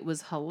together, it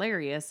was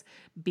hilarious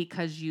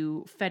because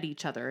you fed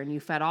each other and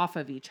you fed off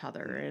of each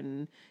other.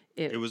 And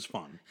it was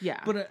fun.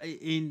 Yeah. But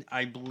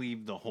I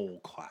believe the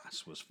whole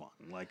class was fun.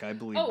 Like, I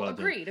believe...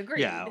 agreed.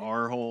 Yeah,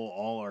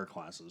 all our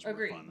classes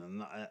were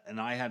fun. And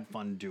I had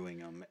fun doing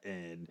them.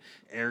 And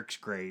Eric's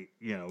great.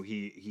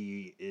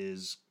 He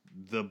is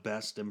the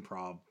best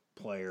improv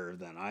player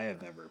that I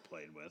have ever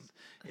played with.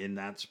 And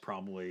that's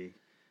probably...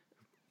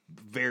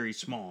 very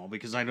small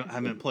because I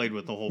haven't played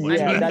with the whole bunch.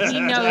 Yeah,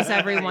 he knows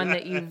everyone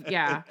that you've.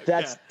 Yeah,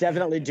 that's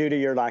definitely due to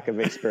your lack of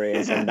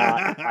experience and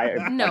not.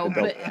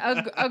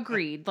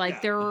 Agreed.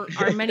 Like there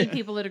are many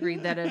people that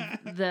agreed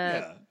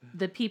that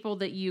the people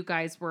that you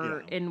guys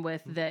were in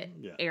with, that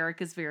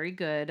Eric is very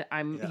good.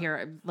 I'm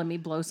here. Let me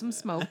blow some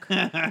smoke.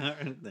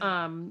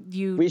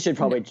 We should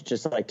probably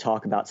just like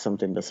talk about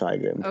something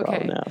besides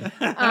improv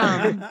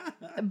now.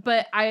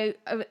 But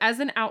as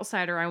an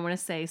outsider, I want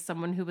to say,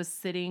 someone who was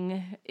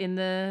sitting in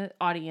the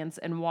audience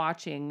and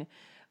watching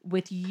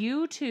with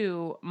you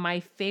two, my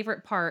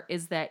favorite part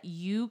is that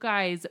you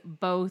guys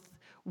both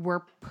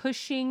were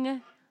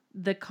pushing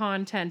the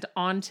content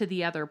onto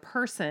the other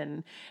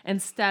person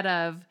instead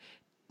of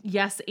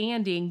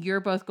yes-anding. You're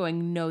both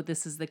going, no,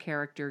 this is the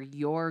character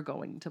you're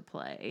going to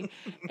play.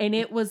 And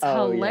it was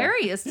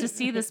hilarious to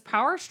see this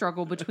power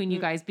struggle between you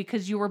guys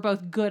because you were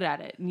both good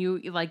at it and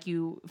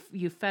you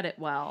fed it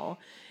well.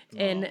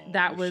 And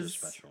that was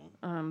so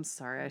special.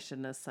 Sorry, I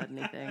shouldn't have said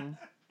anything.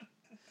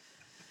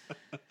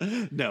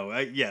 No,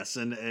 yes,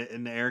 and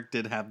Eric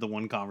did have the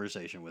one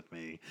conversation with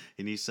me,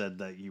 and he said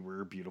that you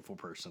were a beautiful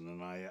person,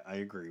 and I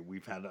agree.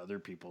 We've had other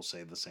people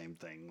say the same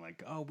thing,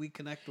 like, "Oh, we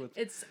connect with."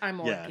 I'm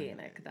Yeah,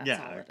 organic. That's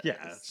yeah, all it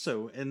yeah. is.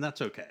 So, and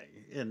that's okay,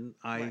 and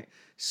I Right.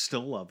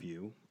 still love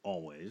you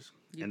always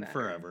You and better.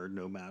 forever,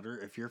 no matter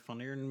if you're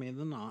funnier than me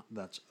than not.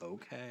 That's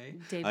okay.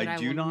 David, I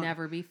do will not.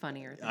 never be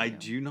funnier than I you.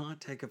 do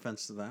not take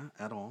offense to that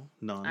at all.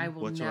 None I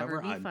will whatsoever.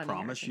 never be I funnier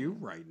promise than you you.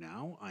 right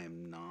now, I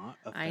am not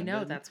offended. I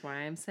know, that's why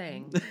I'm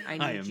saying. I I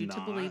need am you to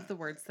not. believe the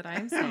words that I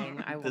am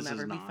saying. I will This is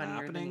never be not funnier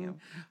happening. than you.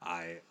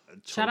 I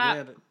Shut totally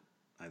up.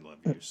 I love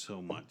you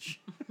so much.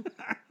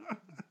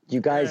 You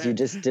guys, you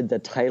just did the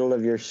title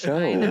of your show.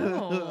 I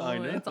know. I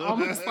know. It's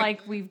almost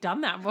like we've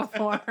done that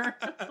before.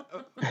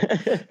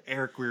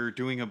 Eric, we were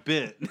doing a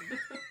bit.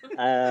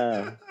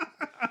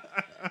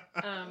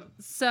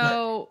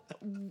 So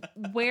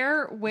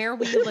where we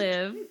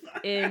live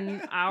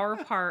in our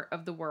part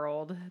of the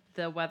world,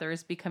 the weather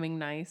is becoming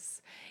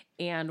nice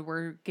and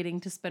we're getting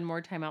to spend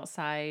more time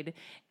outside,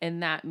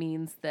 and that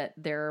means that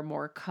there are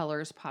more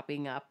colors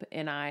popping up,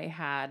 and I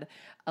had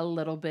a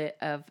little bit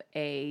of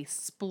a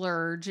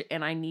splurge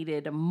and I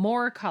needed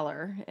more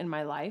color in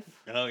my life.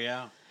 Oh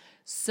yeah,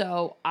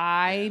 So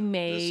I Yeah, this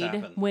made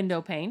happened.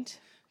 window paint.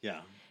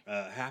 yeah.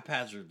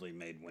 Haphazardly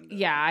made windows.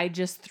 Yeah, I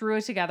just threw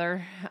it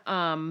together.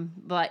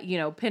 But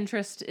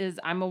Pinterest is,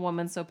 I'm a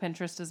woman, so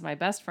Pinterest is my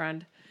best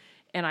friend.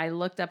 And I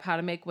looked up how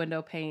to make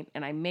window paint,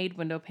 and I made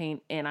window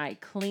paint, and I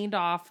cleaned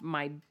off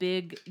my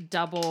big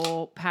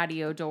double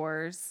patio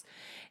doors.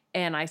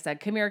 And I said,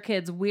 "Come here,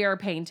 kids, we are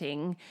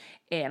painting."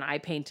 And I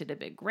painted a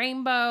big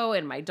rainbow,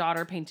 and my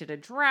daughter painted a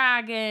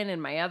dragon,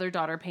 and my other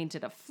daughter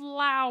painted a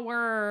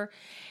flower.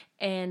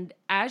 And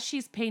as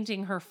she's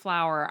painting her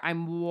flower,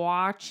 I'm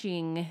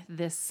watching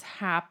this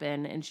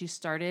happen. And she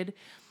started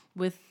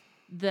with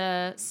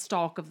the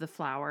stalk of the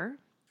flower.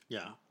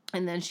 Yeah.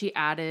 And then she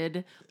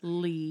added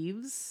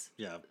leaves.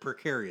 Yeah,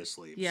 precarious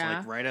leaves. Yeah.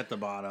 Like right at the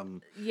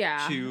bottom.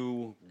 Yeah.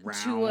 Two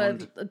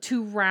round.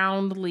 Two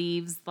round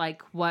leaves,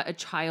 like what a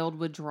child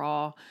would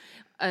draw,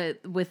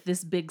 with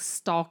this big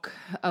stalk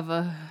of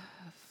a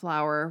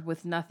flower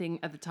with nothing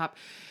at the top.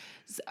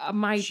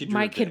 My She drew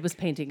a kid dick. was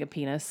painting a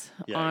penis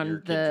Yeah, on your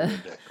kid the drew a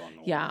dick on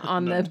the yeah wall-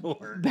 on the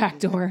door. back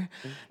door,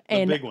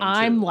 and big one,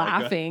 I'm too, like a-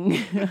 laughing.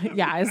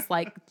 Yeah, it's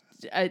like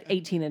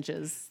 18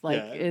 inches. Like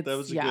Yeah, it's that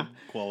was a good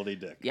quality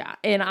dick. yeah,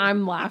 and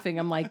I'm laughing.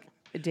 I'm like,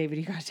 "David,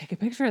 you gotta take a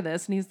picture of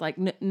this." And he's like,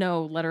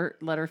 "No, let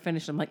her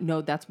finish." I'm like,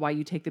 "No, that's why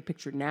you take the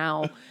picture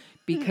now,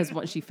 because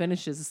once she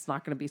finishes, it's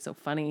not gonna be so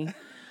funny."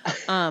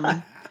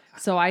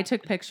 So I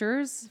took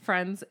pictures,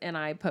 friends, and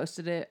I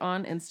posted it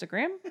on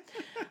Instagram.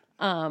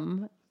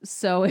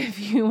 So if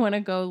you want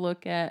to go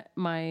look at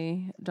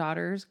my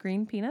daughter's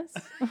green penis,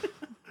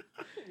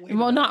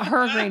 well, not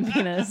her green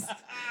penis,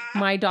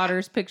 my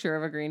daughter's picture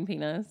of a green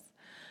penis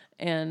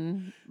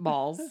and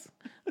balls,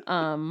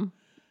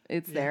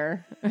 it's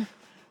there.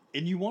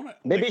 And you want to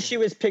Maybe she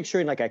was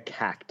picturing like a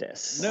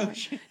cactus. No,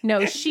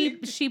 No, she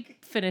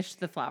finished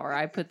the flower.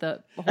 I put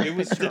the whole it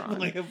was picture on.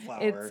 definitely a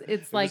flower.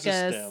 It's It like was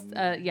a stem.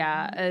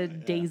 a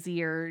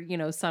daisy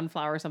or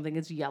sunflower or something.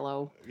 It's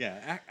yellow.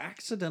 Yeah,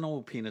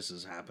 accidental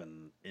penises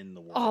happen in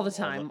the world All the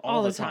time, All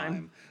all the the time.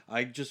 time.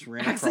 I just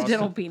ran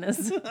Accidental across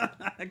penis.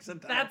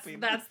 accidental That's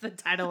penis. that's the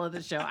title of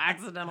the show.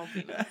 Accidental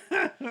penis.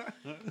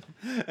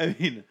 I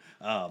mean,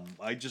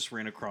 I just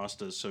ran across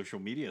a social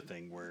media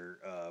thing where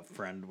a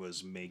friend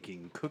was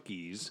making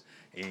cookies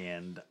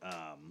and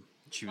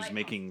she was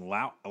making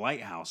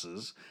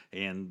lighthouses,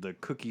 and the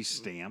cookie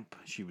stamp,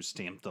 she was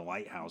stamped the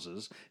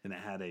lighthouses, and it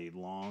had a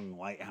long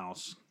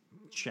lighthouse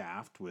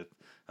shaft with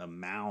a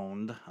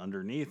mound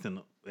underneath,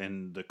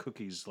 and the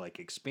cookies like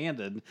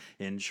expanded,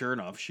 and sure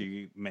enough,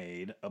 she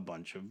made a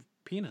bunch of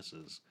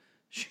penises.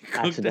 She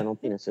cooked Accidental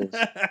penises.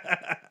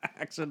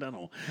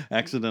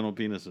 accidental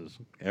penises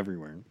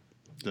everywhere.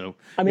 So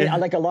I mean,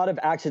 like a lot of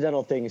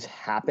accidental things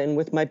happen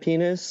with my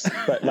penis,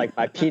 but like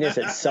my penis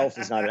itself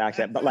is not an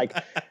accident. But like,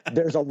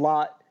 there's a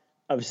lot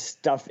of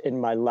stuff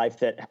in my life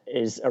that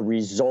is a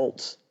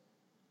result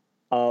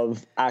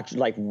of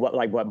actually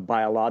what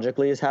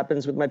biologically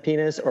happens with my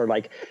penis, or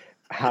like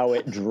how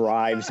it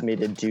drives me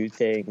to do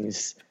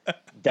things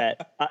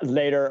that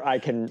later I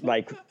can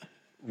like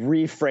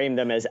reframe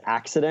them as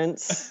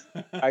accidents.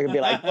 I could be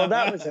like, well,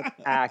 that was an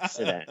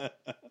accident,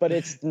 but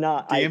it's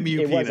not. damn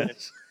you, it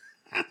penis.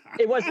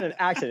 It wasn't an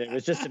accident. It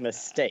was just a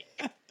mistake.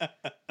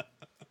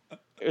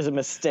 It was a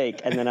mistake.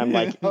 And then I'm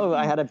like, oh,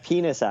 I had a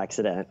penis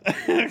accident.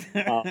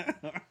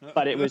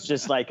 But it was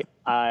just like,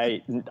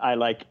 I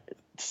like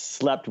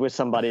slept with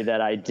somebody that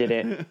I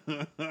didn't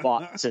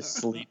want to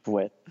sleep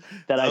with,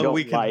 that I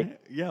don't like.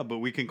 Yeah, but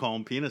we can call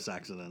them penis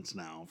accidents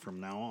now from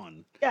now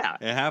on. Yeah.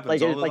 It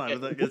happens Like, all the like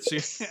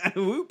time.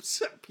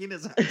 Whoops,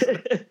 penis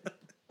accident.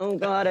 Oh,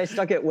 God, I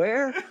stuck it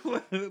where?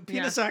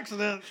 Penis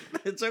accident.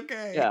 It's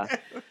okay. Yeah.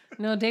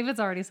 No, David's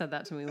already said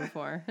that to me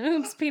before.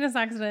 Oops, penis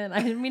accident.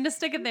 I didn't mean to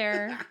stick it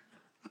there.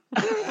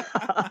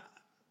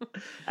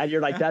 And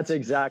you're like, that's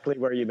exactly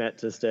where you meant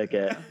to stick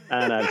it.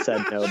 And I've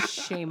said no.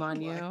 Shame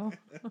on you.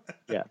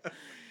 Yeah.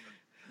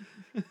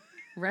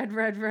 Red,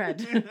 red,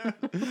 red.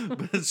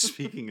 But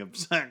speaking of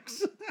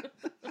sex,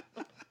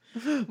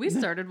 We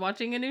started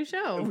watching a new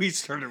show. we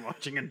started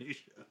watching a new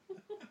show.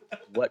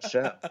 What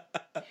show?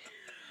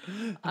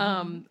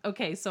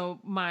 Okay, so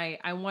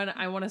I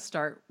want to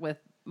start with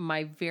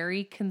my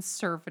very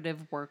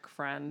conservative work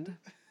friend.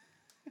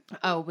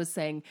 Was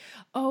saying,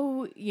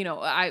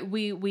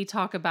 we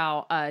talk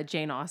about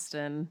Jane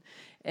Austen,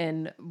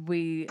 and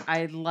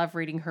I love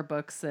reading her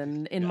books,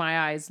 and in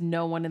my eyes,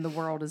 no one in the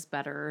world is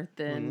better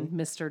than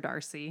Mr.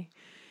 Darcy.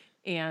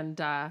 And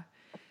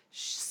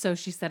so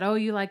she said, "Oh,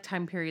 you like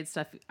time period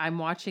stuff? I'm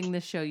watching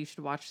this show. You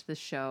should watch this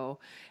show.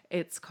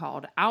 It's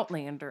called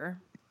Outlander.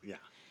 Yeah.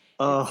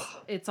 Oh,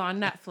 It's on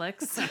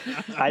Netflix."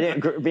 I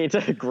didn't mean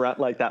to grunt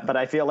like that, but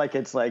I feel like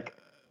it's like,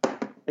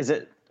 is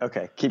it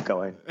okay? Keep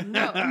going.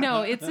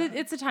 No,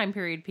 it's a time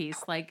period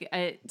piece. Like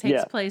it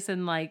takes place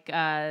in like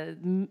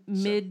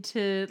mid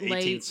to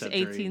late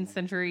 18th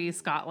century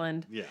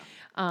Scotland. Yeah.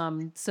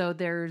 So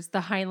there's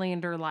the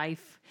Highlander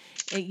life,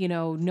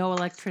 no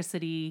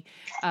electricity,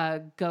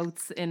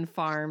 goats in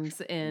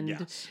farms,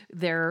 and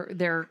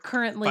they're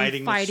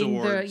currently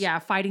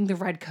fighting the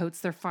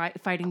redcoats. They're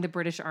fighting the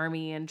British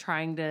army and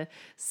trying to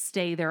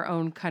stay their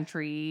own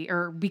country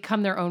or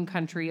become their own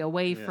country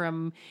away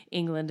from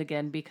England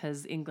again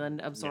because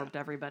England absorbed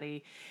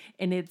everybody.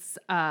 And it's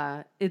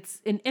an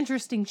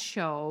interesting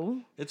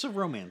show. It's a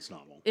romance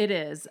novel. It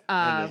is.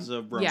 And it's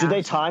a romance. Do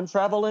they time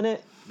travel in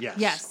it?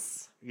 Yes.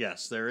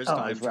 Yes, there is Oh,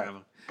 time that's right.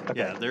 travel. Okay.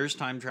 Yeah, there's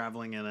time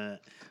traveling in it.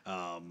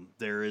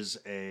 There's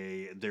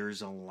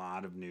a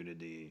lot of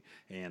nudity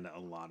and a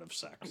lot of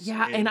sex.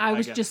 Yeah, and I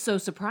was just so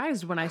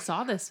surprised when I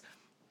saw this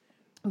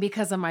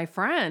because of my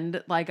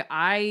friend. Like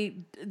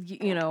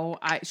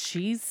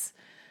she's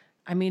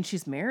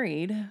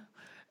married.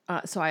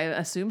 So I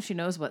assume she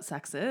knows what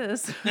sex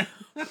is.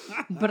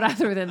 But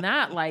other than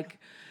that, like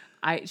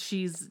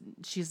she's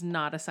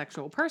not a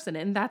sexual person,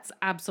 and that's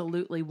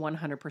absolutely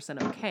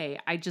 100% okay.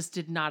 I just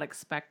did not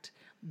expect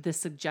the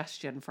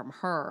suggestion from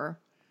her.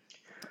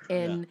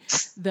 And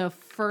the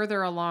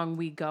further along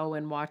we go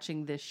in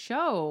watching this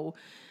show,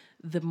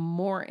 the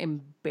more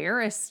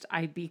embarrassed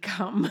I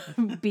become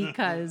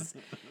because,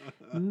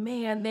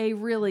 man, they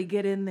really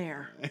get in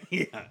there.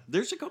 Yeah,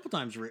 there's a couple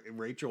times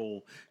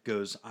Rachel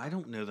goes, "I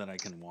don't know that I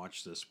can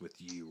watch this with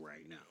you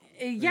right now."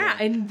 Yeah,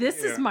 and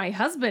this is my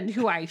husband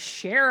who I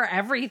share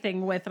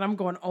everything with, and I'm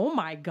going, "Oh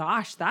my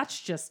gosh,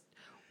 that's just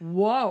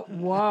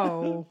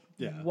whoa."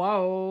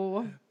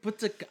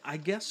 But I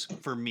guess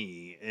for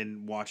me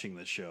in watching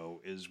the show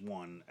is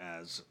one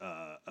as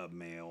a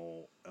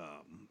male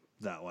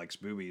that likes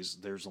boobies.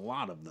 There's a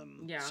lot of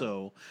them,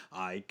 so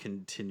I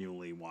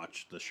continually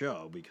watch the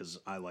show because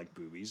I like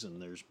boobies,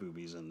 and there's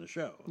boobies in the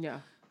show. Yeah,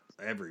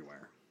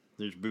 everywhere.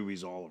 There's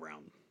boobies all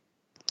around.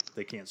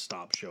 They can't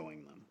stop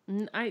showing them.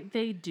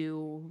 They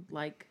do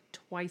like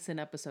twice an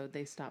episode.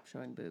 They stop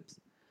showing boobs.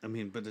 I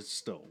mean, but it's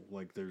still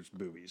like there's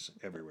boobies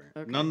everywhere.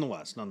 Okay.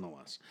 Nonetheless. Not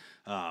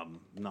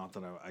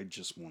that I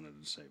just wanted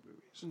to say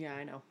boobies. Yeah,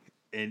 I know.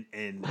 And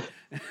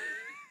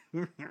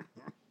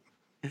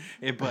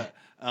but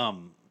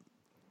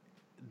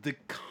the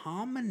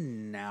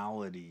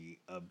commonality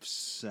of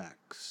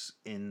sex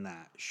in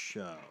that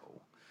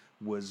show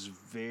was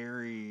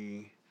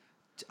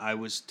I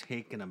was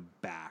taken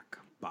aback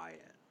by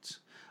it.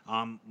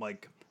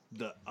 Like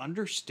the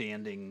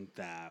understanding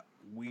that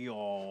we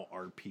all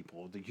are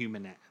people, the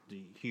humanity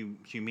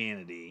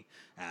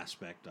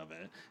aspect of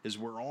it is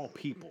we're all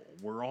people.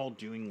 We're all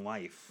doing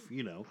life,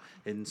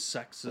 and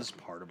sex is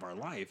part of our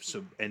life.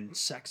 So, and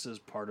sex is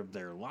part of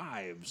their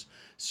lives.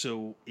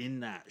 So in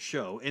that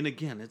show, and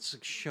again, it's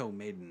a show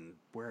made in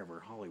wherever,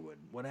 Hollywood,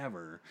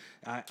 whatever.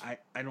 I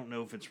don't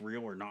know if it's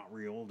real or not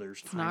real.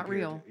 It's not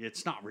real.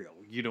 It's not real.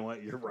 You know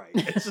what? You're right.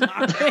 It's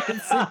not real.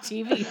 It's a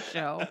TV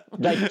show.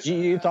 Like,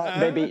 you thought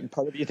maybe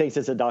part of you thinks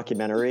it's a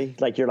documentary?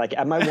 Like, you're like,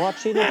 am I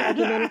watching a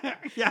documentary?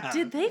 Yeah.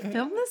 Did they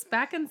film this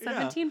back in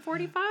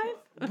 1745?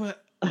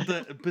 But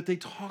they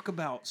talk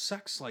about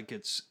sex like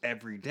it's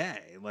every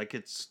day, like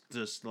it's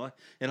just like,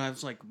 and I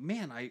was like,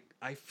 man,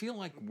 I feel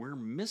like we're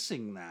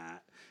missing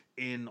that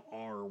in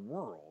our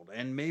world,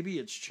 and maybe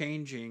it's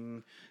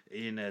changing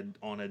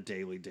on a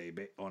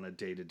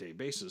day-to-day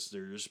basis.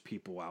 There's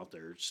people out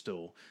there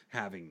still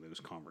having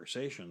those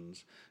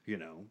conversations,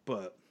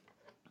 but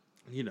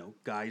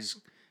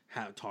guys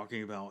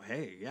talking about,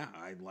 hey, yeah,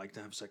 I'd like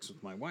to have sex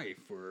with my wife,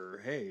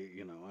 or hey,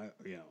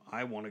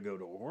 I want to go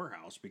to a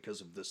whorehouse because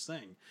of this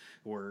thing,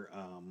 or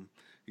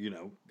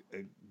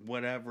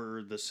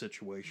whatever the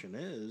situation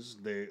is,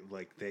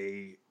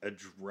 they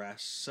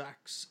address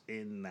sex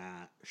in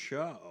that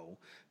show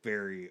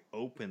very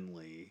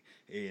openly,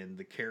 and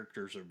the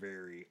characters are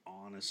very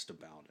honest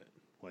about it.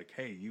 Like,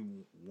 hey,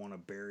 you want to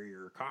bury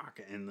your cock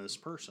in this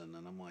person,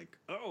 and I'm like,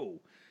 oh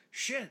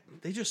shit,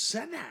 they just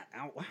said that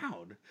out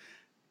loud.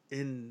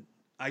 And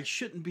I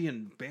shouldn't be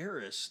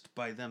embarrassed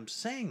by them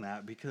saying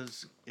that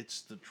because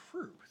it's the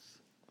truth.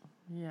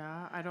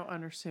 Yeah, I don't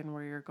understand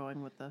where you're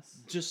going with this.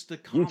 Just the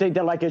You think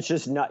that like it's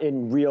just not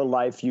in real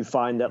life? You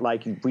find that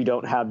like we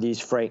don't have these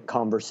frank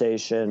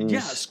conversations.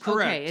 Yes,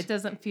 correct. Okay, it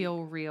doesn't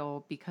feel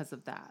real because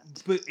of that.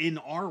 But in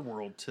our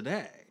world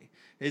today,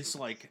 it's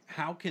like,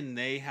 how can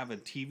they have a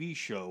TV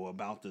show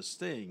about this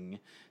thing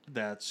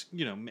that's,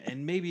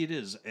 and maybe it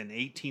is an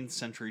 18th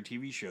century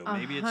TV show.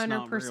 Maybe it's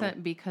not real.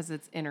 100% because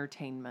it's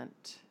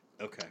entertainment.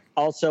 Okay.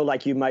 Also,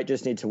 like you might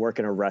just need to work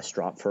in a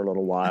restaurant for a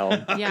little while.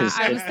 Yeah,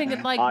 I was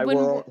thinking like I when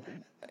will.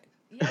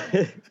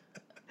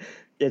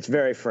 It's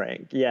very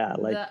frank. Yeah,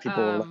 like the,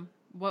 people.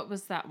 what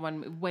was that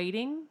one?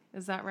 Waiting?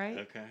 Is that right?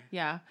 Okay.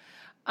 Yeah.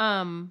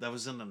 That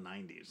was in the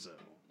 90s, though.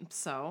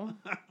 So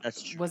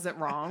That's true. was it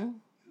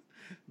wrong?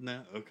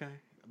 No, okay.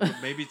 But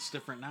maybe it's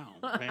different now.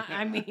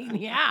 I mean,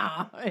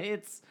 yeah,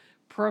 it's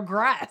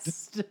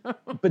progressed.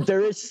 But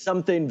there is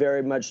something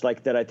very much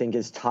like that I think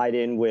is tied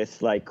in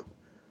with like,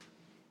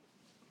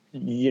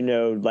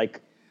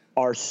 like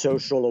our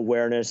social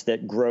awareness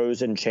that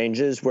grows and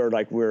changes where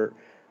like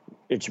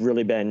it's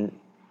really been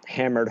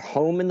hammered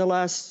home in the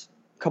last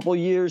couple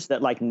years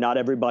that like not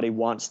everybody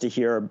wants to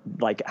hear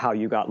like how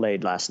you got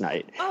laid last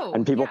night. Oh,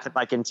 and people yeah. could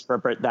like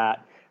interpret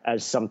that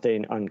as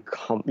something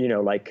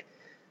like,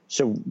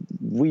 so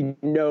we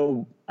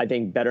know, I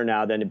think, better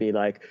now than to be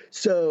like,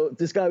 so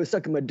this guy was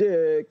sucking my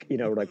dick,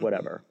 like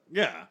whatever.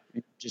 Yeah.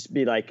 Just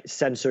be like,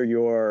 censor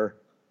your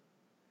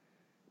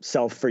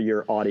self for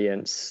your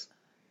audience.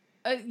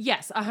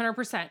 Yes,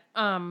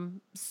 100%.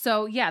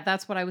 So yeah,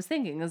 that's what I was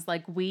thinking is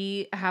like,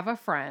 we have a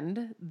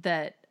friend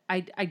that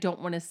I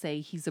don't want to say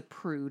he's a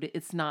prude.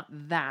 It's not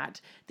that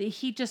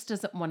he just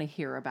doesn't want to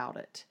hear about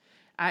it.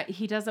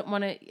 He doesn't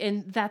want to,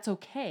 and that's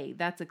okay.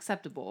 That's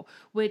acceptable,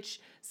 which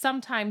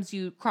sometimes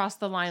you cross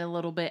the line a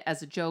little bit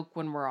as a joke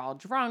when we're all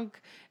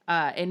drunk,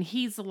 and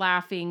he's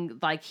laughing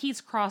like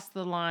he's crossed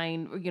the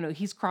line,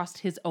 he's crossed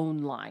his own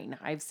line.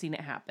 I've seen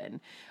it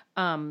happen.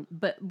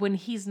 But when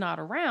he's not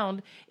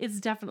around,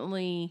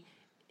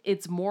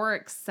 it's more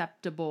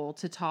acceptable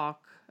to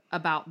talk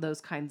about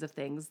those kinds of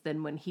things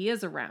than when he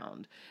is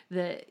around.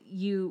 That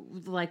you,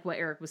 like what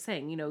Eric was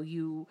saying, you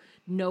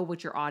know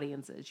what your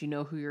audience is, you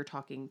know who you're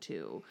talking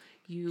to.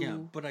 Yeah,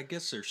 but I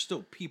guess there's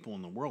still people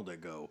in the world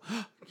that go,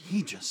 oh,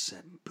 he just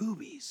said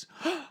boobies.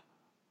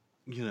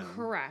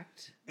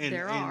 Correct. And,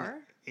 there are.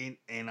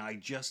 And I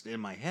just, in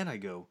my head, I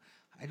go,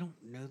 I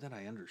don't know that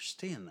I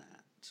understand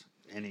that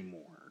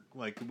anymore.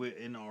 Like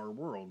in our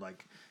world,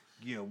 like,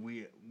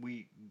 we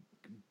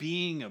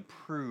being a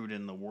prude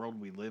in the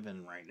world we live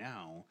in right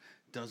now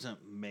doesn't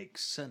make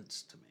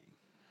sense to me.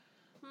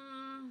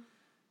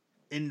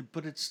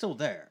 But it's still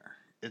there.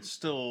 It's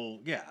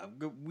still,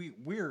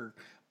 we're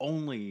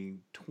only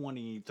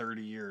 20,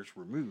 30 years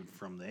removed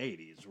from the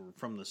 80s or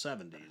from the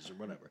 70s or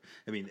whatever.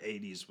 I mean, the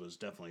 80s was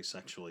definitely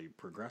sexually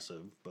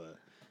progressive, but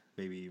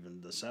maybe even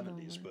the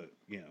 70s, but,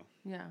 Yeah.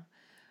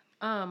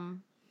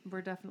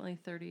 We're definitely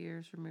 30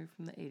 years removed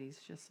from the 80s,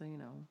 just so you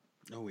know.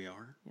 Oh, we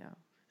are? Yeah.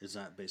 Is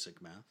that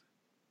basic math?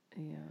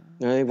 Yeah.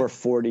 I think we're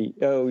 40.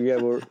 Oh, yeah,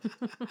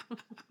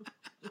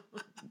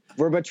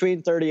 we're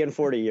between 30 and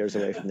 40 years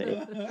away from the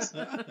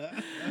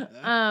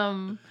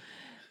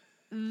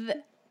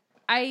 80s.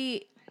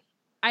 I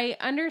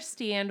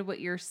understand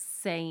what you're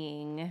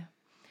saying,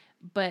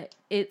 but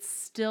it's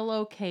still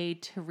okay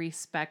to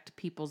respect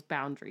people's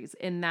boundaries.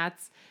 And that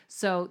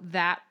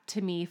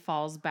to me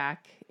falls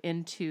back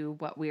into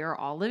what we are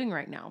all living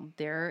right now.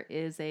 There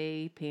is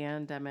a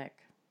pandemic.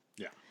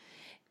 Yeah.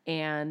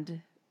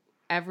 And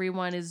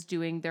everyone is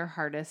doing their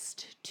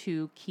hardest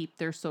to keep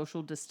their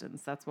social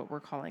distance. That's what we're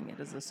calling it,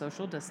 is a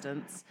social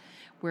distance,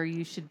 where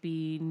you should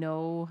be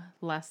no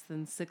less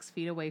than 6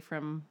 feet away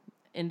from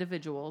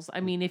individuals. I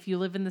mean, if you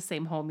live in the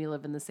same home, you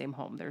live in the same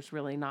home. There's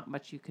really not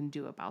much you can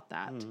do about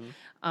that.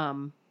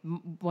 Mm-hmm.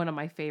 One of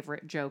my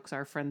favorite jokes,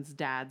 our friend's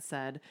dad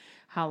said,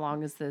 how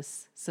long is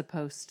this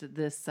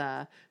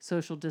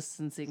social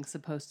distancing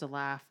supposed to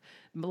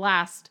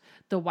last?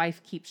 The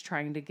wife keeps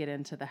trying to get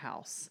into the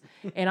house.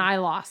 And I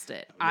lost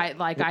it. I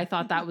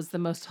thought that was the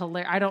most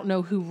hilarious. I don't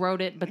know who wrote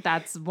it, but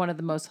that's one of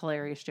the most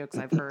hilarious jokes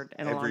I've heard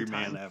in a long time. Every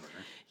man ever.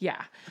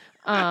 Yeah.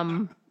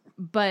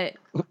 But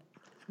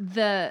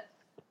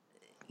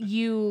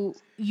you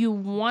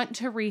want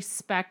to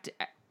respect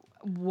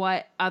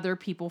what other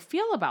people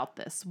feel about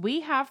this. We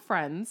have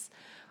friends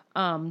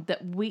that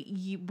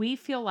we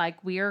feel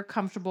like we are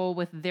comfortable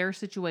with their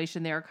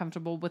situation. They are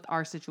comfortable with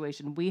our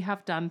situation. We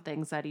have done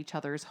things at each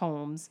other's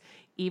homes,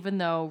 even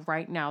though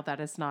right now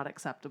that is not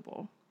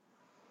acceptable.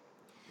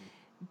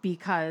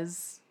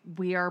 Because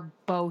we are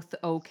both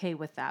okay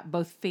with that.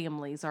 Both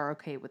families are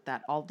okay with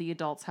that. All the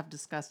adults have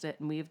discussed it,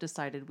 and we have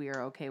decided we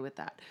are okay with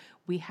that.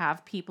 We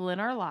have people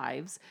in our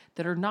lives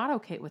that are not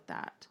okay with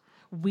that.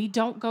 We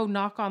don't go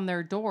knock on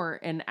their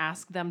door and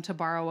ask them to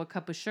borrow a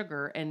cup of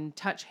sugar and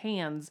touch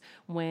hands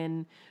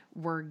when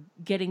we're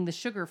getting the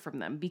sugar from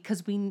them,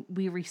 because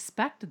we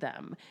respect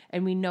them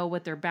and we know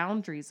what their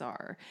boundaries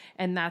are.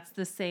 And that's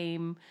the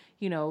same,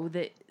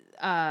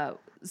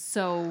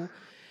 so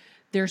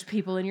there's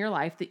people in your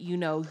life that you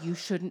know you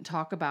shouldn't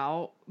talk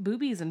about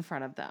boobies in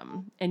front of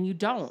them, and you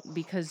don't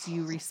because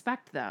you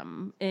respect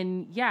them.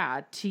 And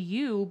yeah, to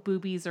you,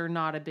 boobies are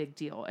not a big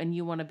deal, and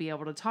you want to be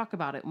able to talk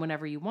about it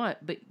whenever you want.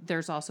 But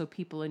there's also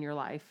people in your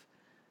life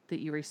that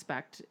you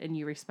respect, and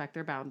you respect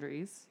their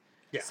boundaries.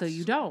 Yes. So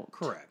you don't.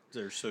 Correct.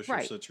 There's social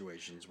Right.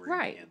 situations where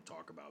Right. you can't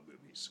talk about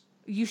boobies,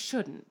 You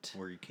shouldn't.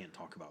 or you can't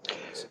talk about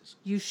penises.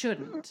 You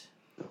shouldn't.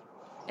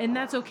 And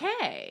that's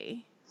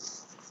okay.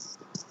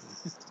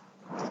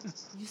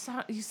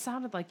 You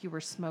sounded like you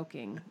were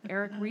smoking.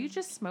 Eric, were you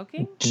just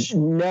smoking?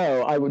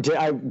 No, I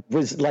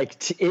was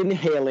like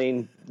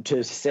inhaling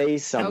to say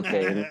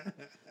something.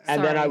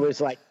 And then I Sorry.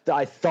 was like,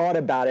 I thought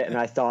about it and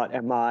I thought,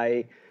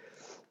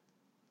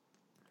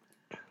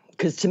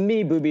 because to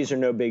me, boobies are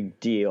no big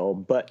deal,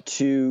 but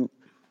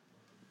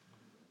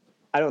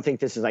I don't think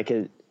this is like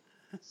a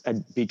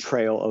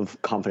betrayal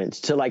of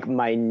confidence. To like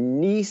my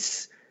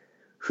niece,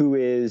 who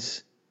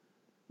is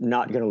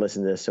not going to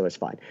listen to this, so it's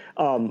fine.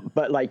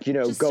 But like,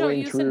 Just don't going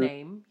use through. a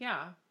name.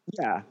 Yeah.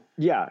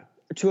 Yeah.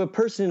 To a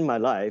person in my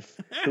life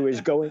who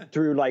is going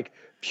through like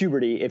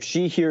puberty, if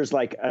she hears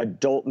like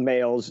adult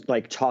males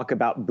like talk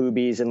about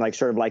boobies in like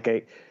sort of like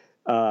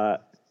a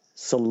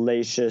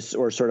salacious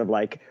or sort of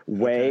like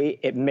way,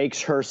 it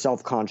makes her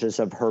self-conscious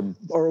of her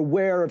or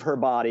aware of her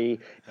body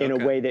in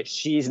a way that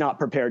she's not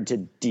prepared to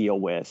deal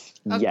with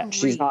yet.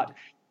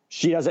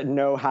 She doesn't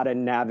know how to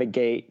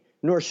navigate,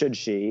 nor should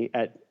she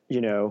at,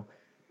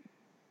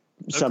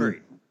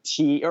 some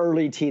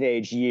early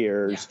teenage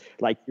years. Yeah.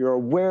 Like you're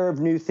aware of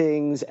new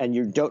things and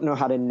you don't know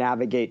how to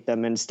navigate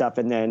them and stuff.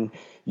 And then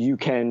you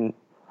can,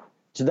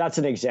 so that's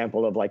an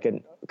example of like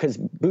because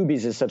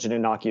boobies is such an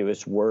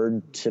innocuous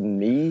word to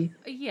me.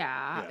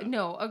 Yeah.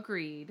 No,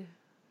 agreed.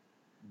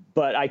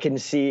 But I can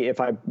see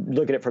if I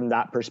look at it from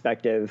that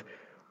perspective,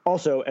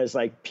 also as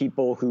like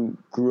people who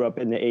grew up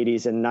in the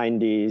 80s and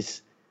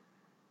 90s,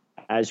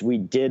 as we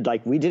did,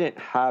 like we didn't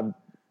have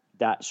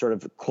that sort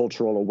of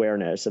cultural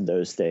awareness of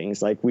those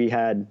things. Like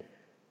it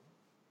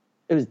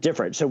was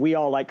different. So we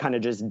all like kind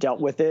of just dealt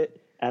with it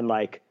and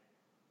like,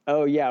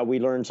 oh yeah, we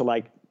learned to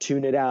like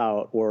tune it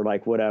out or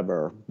like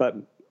whatever. But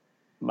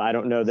I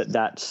don't know that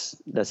that's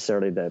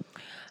necessarily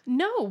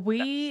No,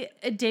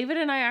 David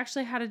and I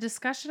actually had a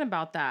discussion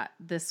about that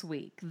this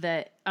week,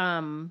 that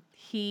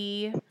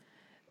he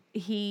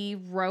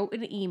wrote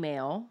an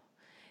email,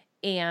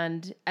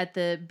 and at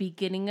the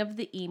beginning of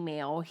the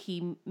email,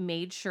 he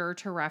made sure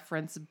to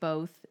reference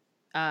both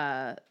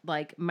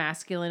like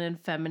masculine and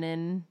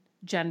feminine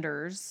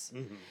genders.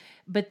 Mm-hmm.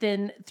 But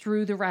then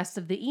through the rest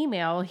of the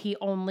email, he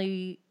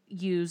only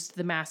used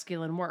the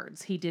masculine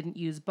words. He didn't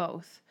use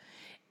both.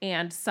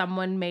 And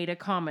someone made a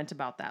comment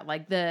about that.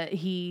 Like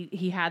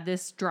he had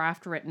this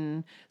draft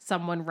written.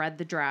 Someone read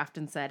the draft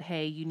and said,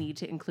 "Hey, you need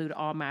to include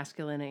all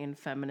masculine and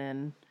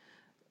feminine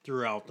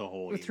throughout the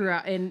whole email.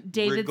 Throughout." And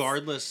David,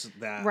 regardless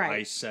that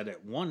I said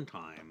it one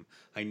time,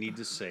 I need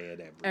to say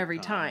it every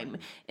time.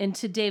 And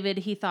to David,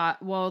 he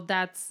thought, "Well,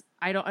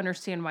 I don't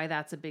understand why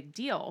that's a big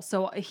deal."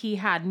 So he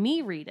had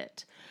me read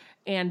it.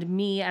 And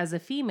me as a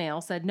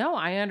female said, "No,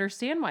 I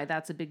understand why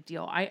that's a big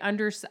deal. I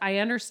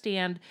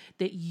understand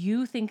that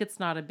you think it's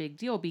not a big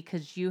deal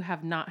because you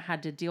have not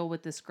had to deal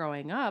with this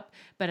growing up.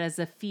 But as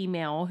a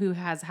female who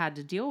has had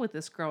to deal with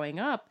this growing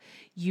up,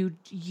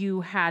 you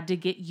had to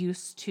get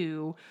used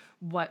to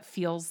what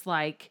feels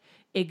like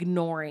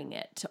ignoring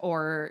it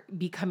or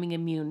becoming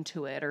immune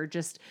to it, or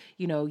just,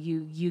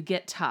 you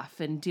get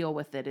tough and deal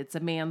with it. It's a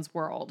man's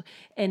world."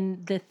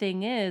 And the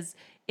thing is,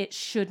 it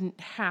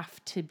shouldn't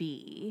have to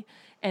be.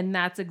 And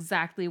that's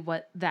exactly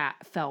what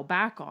that fell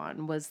back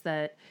on, was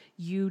that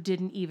you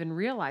didn't even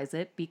realize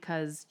it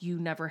because you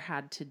never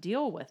had to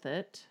deal with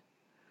it.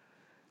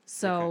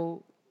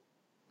 So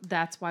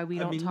that's why we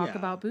don't talk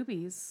about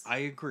boobies. I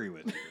agree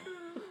with you.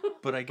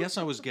 But I guess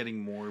I was getting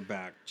more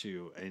back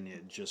to, and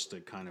just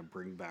to kind of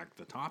bring back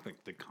the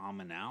topic, the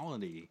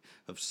commonality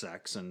of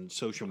sex and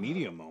social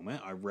media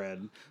moment. I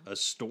read a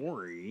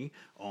story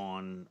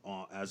on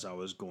as I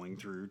was going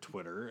through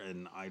Twitter,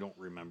 and I don't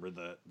remember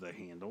the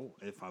handle.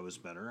 If I was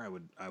better, I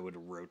would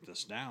have wrote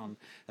this down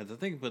at the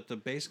thing.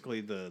 But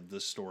basically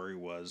the story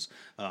was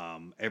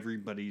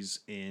everybody's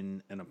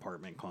in an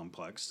apartment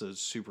complex. It's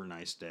a super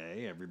nice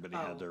day. Everybody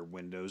had their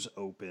windows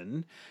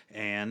open,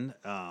 and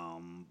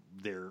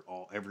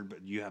everybody,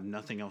 you have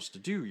nothing else to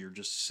do. You're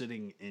just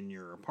sitting in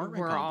your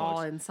apartment complex. We're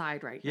all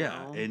inside right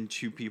now. Yeah, and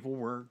two people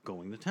were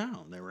going to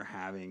town. They were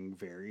having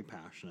very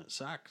passionate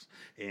sex,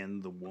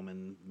 and the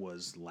woman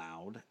was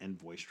loud and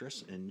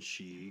boisterous, and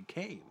she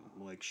came,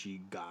 like she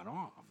got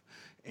off,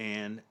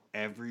 and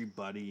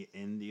everybody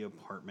in the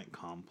apartment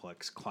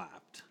complex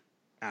clapped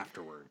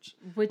afterwards.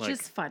 Which Like,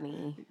 is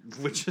funny.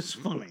 Which is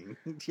funny.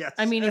 Yes.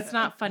 I mean, it's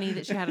not funny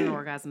that she had an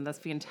orgasm. That's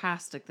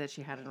fantastic that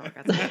she had an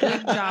orgasm.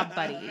 Good job,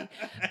 buddy.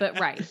 But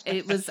right,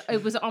 it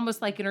was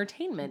almost like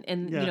entertainment,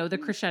 and Yeah. the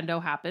crescendo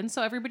happened,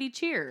 so everybody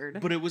cheered.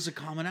 But it was a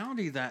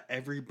commonality that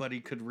everybody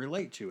could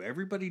relate to.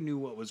 Everybody knew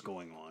what was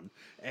going on.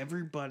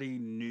 Everybody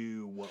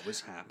knew what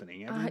was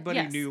happening. Everybody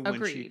yes, knew when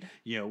agreed.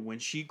 when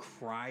she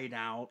cried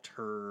out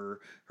her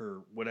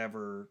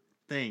whatever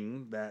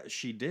thing that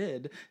she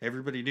did,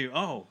 everybody knew,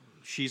 oh,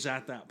 she's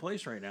at that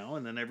place right now.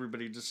 And then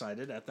everybody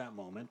decided at that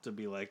moment to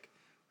be like,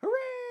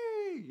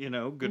 hooray,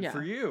 good Yeah.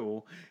 for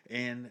you.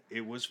 And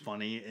it was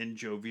funny and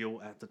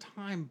jovial at the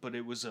time, but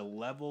it was a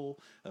level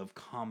of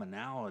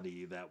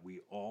commonality that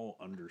we all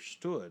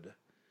understood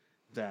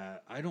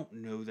that I don't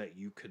know that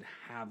you could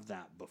have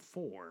that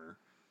before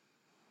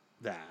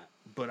that,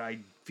 but I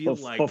feel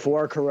like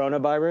Before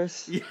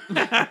coronavirus?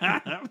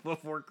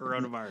 before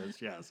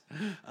coronavirus, yes.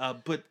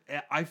 But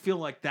I feel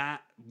like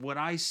that what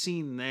I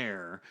seen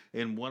there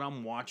and what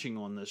I'm watching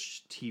on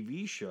this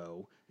TV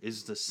show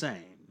is the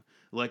same.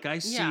 Like I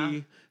see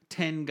Yeah.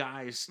 10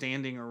 guys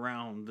standing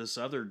around this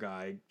other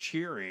guy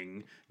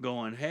cheering,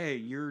 going, "Hey,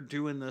 you're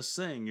doing this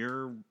thing.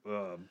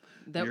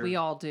 We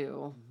all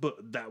do.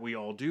 But that we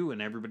all do,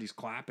 and everybody's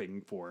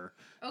clapping for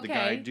the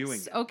guy doing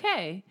it.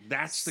 Okay.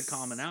 That's the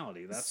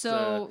commonality. That's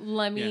So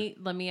let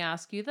yeah. me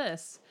ask you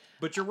this.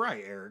 But you're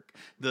right, Eric.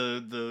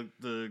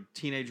 The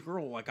teenage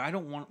girl, like I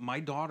don't want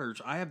my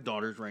daughters. I have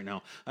daughters right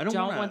now. I don't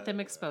want them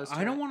exposed to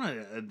I don't it.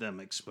 want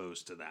them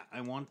exposed to that. I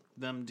want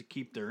them to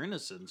keep their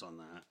innocence on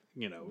that.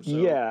 So.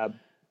 Yeah,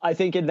 I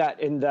think in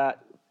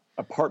that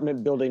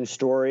apartment building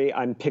story,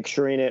 I'm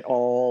picturing it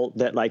all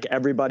that like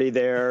everybody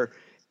there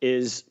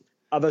is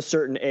of a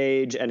certain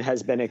age and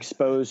has been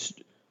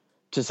exposed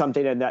to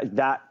something, and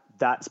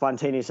that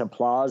spontaneous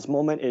applause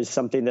moment is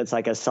something that's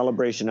like a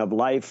celebration of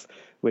life,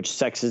 which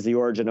sex is the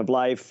origin of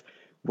life.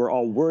 We're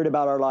all worried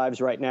about our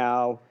lives right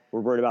now.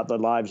 We're worried about the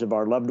lives of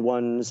our loved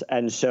ones.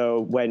 And so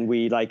when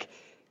we like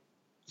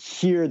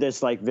hear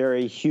this like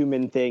very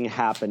human thing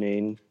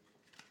happening,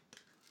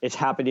 it's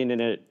happening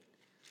in a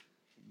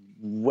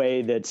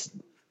way that's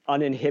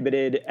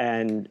uninhibited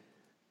and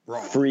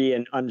Raw. free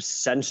and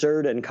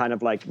uncensored and kind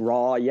of like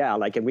raw. Yeah.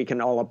 Like, and we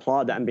can all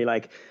applaud that and be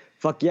like,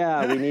 fuck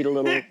yeah, we need a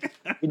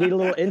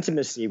little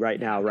intimacy right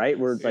now. Right.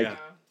 We're like, Yeah.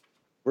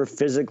 we're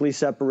physically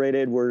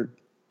separated. We're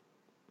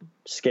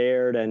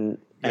scared.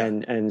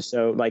 And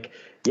so like,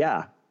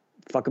 yeah,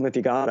 fuck them if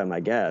you got them, I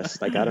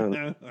guess. Like, I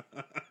don't.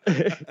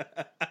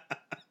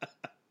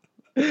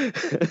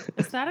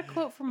 Is that a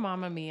quote from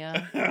Mamma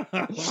Mia?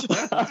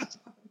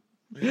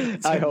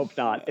 I hope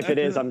not. If it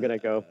is, I'm going to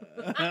go.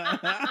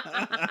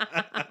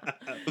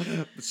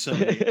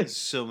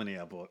 So many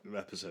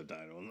episode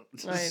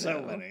titles. I So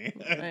know. many.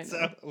 I So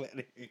know.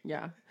 many.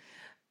 Yeah.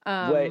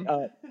 Wait,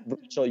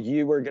 Rachel,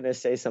 you were going to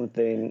say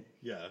something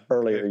Yeah.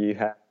 earlier you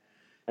had,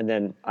 and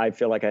then I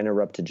feel like I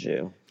interrupted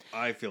you.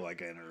 I feel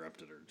like I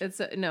interrupted her.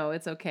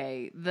 It's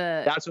okay.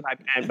 That's what I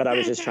meant, but I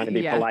was just trying to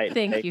be polite.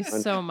 Thank you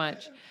so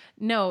much.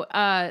 No,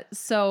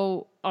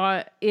 so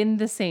in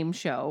the same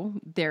show,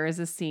 there is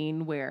a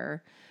scene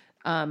where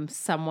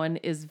someone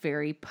is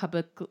very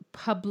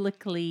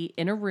publicly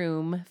in a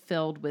room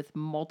filled with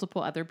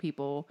multiple other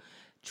people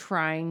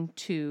trying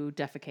to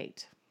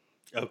defecate.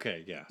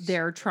 Okay, yes.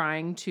 They're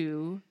trying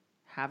to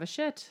have a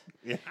shit.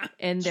 Yeah.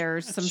 And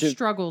there's some Should-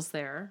 struggles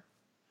there.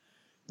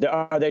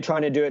 Are they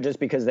trying to do it just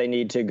because they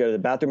need to go to the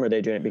bathroom, or are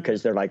they doing it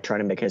because they're like trying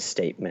to make a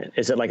statement?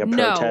 Is it like a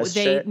protest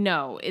shit?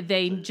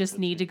 They just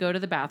need to go to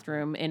the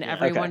bathroom, and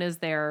everyone Okay. is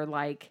there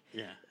like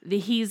Yeah.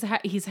 he's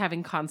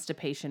having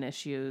constipation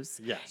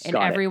issues. Yes. And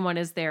Got it. everyone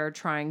is there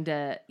trying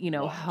to,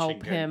 help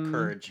and him.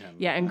 encourage him.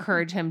 Yeah,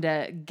 encourage him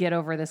to get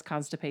over this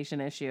constipation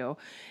issue.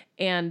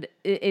 And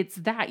it's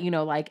that,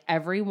 like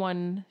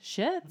everyone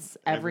shits.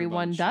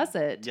 Everyone does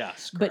it.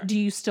 Yes, But correct. do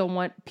you still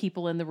want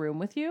people in the room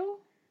with you?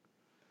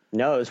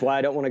 No, it's why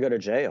I don't want to go to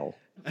jail.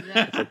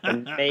 It's like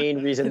the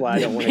main reason why I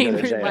don't want to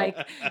go to jail. Like,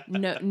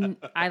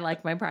 I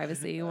like my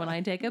privacy when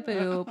I take a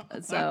poop.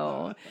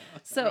 So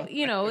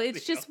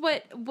it's just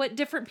what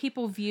different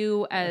people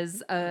view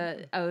as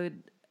a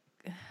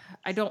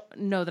I don't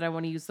know that I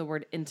want to use the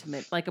word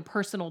intimate, like a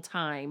personal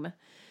time.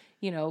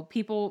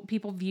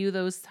 People view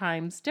those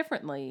times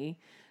differently,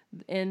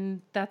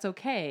 and that's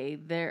okay.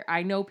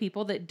 I know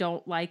people that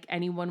don't like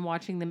anyone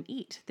watching them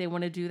eat. They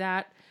want to do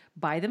that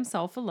by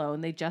themselves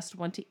alone. They just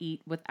want to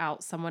eat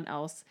without someone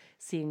else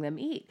seeing them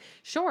eat.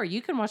 Sure,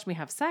 you can watch me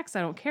have sex.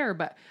 I don't care,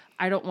 but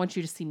I don't want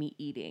you to see me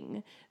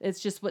eating.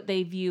 It's just what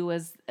they view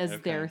as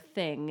their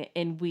thing.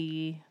 And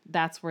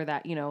that's where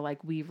that,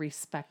 we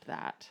respect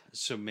that.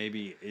 So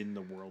maybe in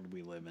the world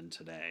we live in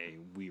today,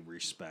 we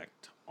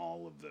respect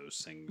all of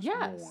those things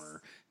Yes.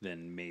 more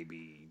than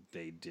maybe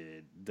they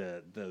did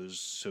those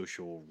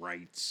social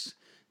rights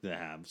that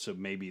have. So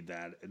maybe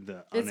that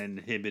the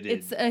uninhibited.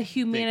 It's a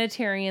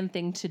humanitarian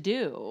thing to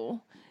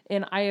do,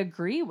 and I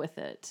agree with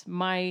it.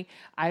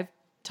 I've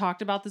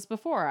talked about this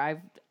before.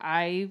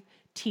 I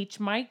teach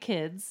my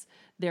kids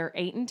they're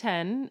 8 and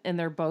 10 and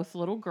they're both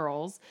little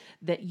girls,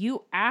 that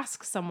you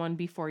ask someone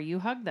before you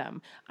hug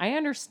them. I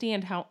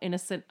understand how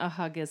innocent a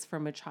hug is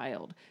from a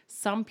child.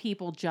 Some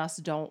people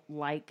just don't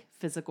like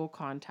physical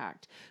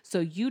contact.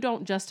 So you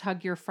don't just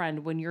hug your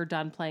friend when you're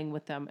done playing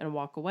with them and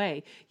walk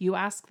away. You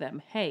ask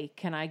them, hey,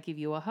 can I give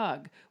you a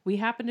hug? We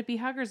happen to be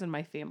huggers in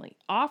my family.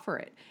 Offer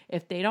it.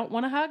 If they don't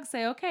want to hug,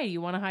 say, okay,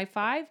 you want a high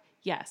five?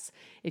 Yes.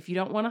 If you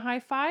don't want a high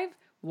five,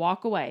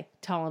 walk away.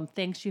 Tell them,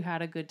 thanks, you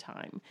had a good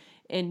time.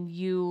 And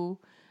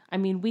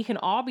we can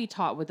all be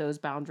taught what those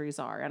boundaries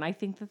are. And I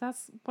think that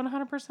that's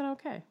 100%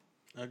 okay.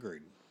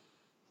 Agreed.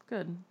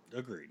 Good.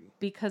 Agreed.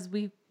 Because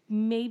we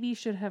maybe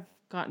should have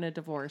gotten a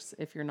divorce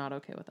if you're not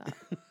okay with that.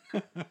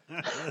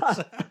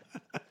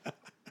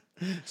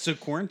 So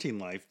quarantine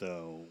life,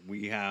 though,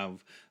 we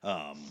have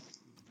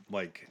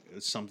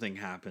something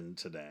happened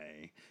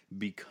today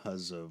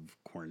because of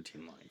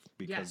quarantine life.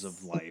 Because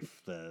of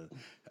life,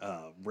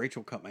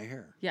 Rachel cut my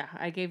hair. Yeah,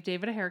 I gave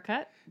David a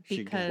haircut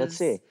because Let's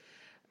see.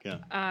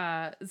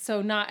 Yeah.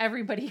 So not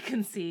everybody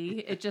can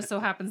see. It just so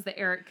happens that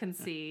Eric can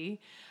see.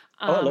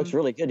 It looks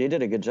really good. You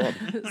did a good job.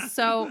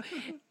 So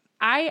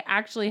I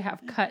actually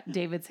have cut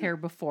David's hair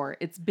before.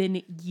 It's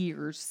been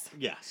years.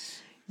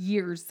 Yes.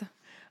 Years.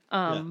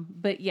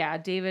 But yeah,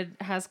 David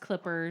has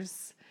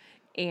clippers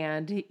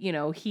and,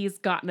 he's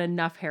gotten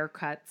enough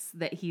haircuts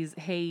that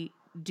hey,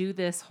 do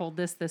this, hold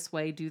this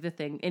way, do the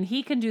thing. And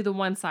he can do the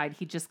one side.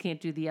 He just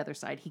can't do the other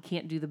side. He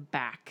can't do the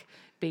back,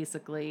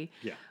 basically.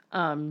 Yeah.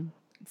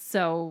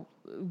 So,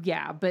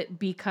 yeah, but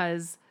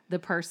because the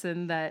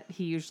person that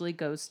he usually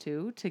goes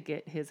to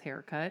get his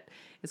haircut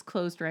is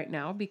closed right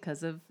now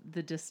because of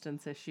the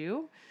distance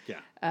issue.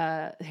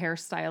 Yeah.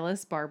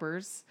 Hairstylists,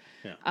 barbers,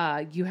 Yeah.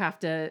 you have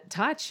to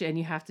touch and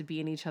you have to be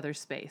in each other's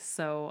space.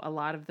 So a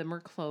lot of them are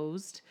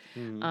closed.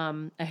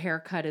 A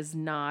haircut is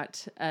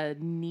not a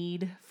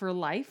need for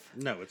life.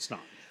 No, it's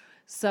not.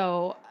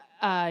 So,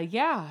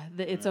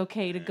 it's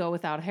okay to go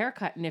without a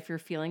haircut. And if you're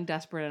feeling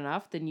desperate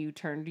enough, then you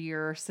turn to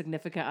your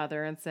significant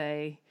other and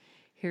say,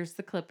 here's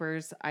the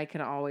clippers. I can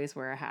always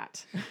wear a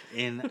hat.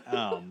 And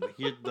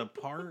here, the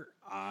part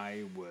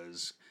I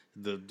was,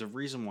 the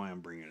reason why I'm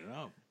bringing it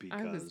up,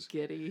 because I was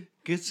giddy.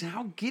 Because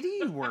how giddy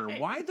you were.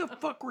 Why the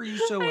fuck were you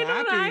so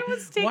happy? I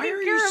was taking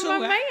care of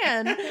my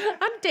man.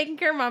 I'm taking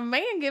care of my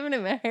man, giving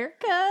him a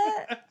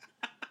haircut.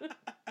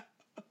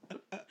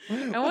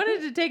 I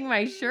wanted to take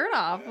my shirt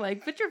off.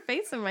 Like, put your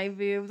face in my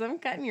boobs. I'm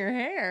cutting your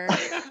hair.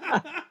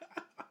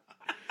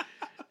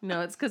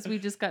 No, it's because we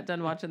just got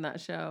done watching that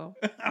show.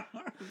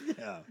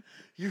 Yeah.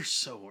 You're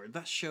so horny.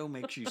 That show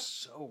makes you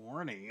so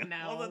horny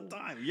all the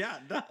time. Yeah,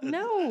 it does.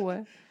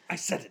 No. I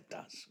said it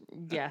does.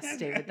 Yes,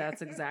 David,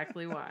 that's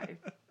exactly why.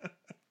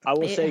 I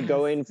will say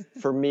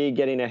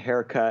getting a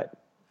haircut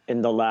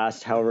in the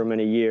last however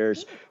many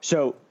years.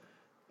 So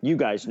you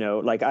guys know,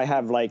 like I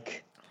have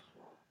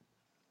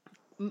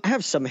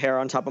some hair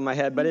on top of my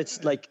head, but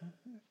it's like,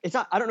 it's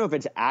not, I don't know if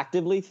it's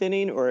actively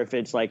thinning or if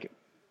it's like,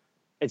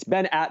 it's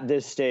been at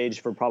this stage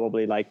for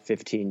probably like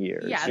 15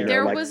 years. Yeah,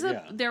 there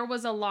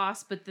was a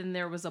loss, but then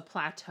there was a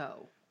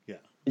plateau. Yeah.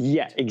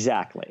 Yeah,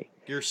 exactly.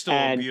 You're still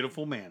a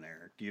beautiful man,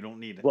 Eric. You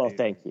don't need it. Well,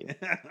 thank you.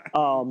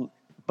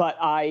 But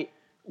I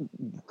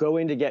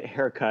going to get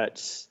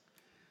haircuts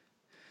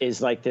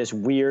is like this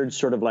weird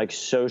sort of like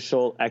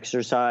social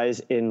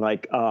exercise in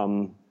like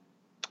a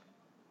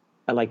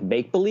like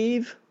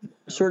make-believe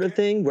sort of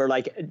thing where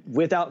like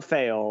without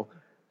fail,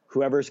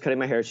 whoever's cutting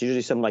my hair, it's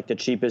usually some like the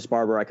cheapest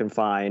barber I can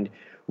find,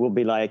 will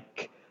be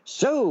like,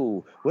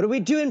 so what are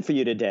we doing for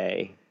you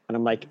today? And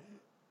I'm like,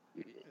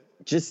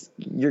 just,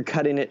 you're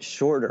cutting it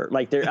shorter.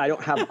 Like I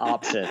don't have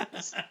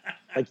options.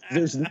 Like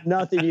there's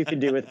nothing you can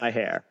do with my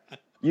hair.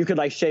 You could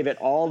like shave it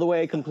all the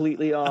way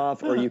completely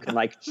off, or you can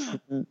like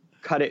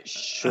cut it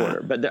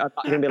shorter. But I'm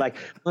not gonna be like,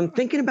 I'm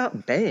thinking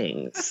about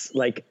bangs.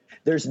 Like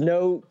there's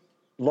no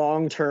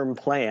long-term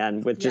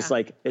plan with just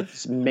like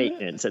it's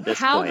maintenance at this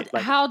point.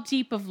 Like, how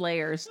deep of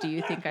layers do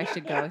you think I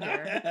should go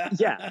here?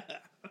 Yeah.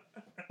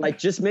 Like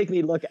just make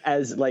me look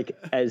as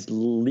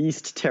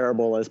least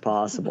terrible as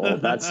possible.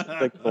 That's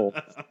the goal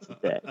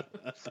today.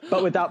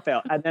 But without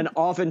fail. And then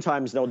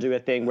oftentimes they'll do a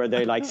thing where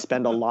they like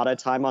spend a lot of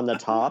time on the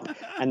top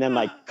and then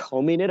like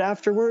combing it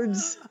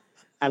afterwards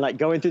and like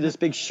going through this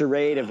big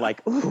charade of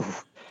like, ooh,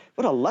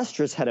 what a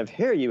lustrous head of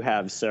hair you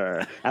have,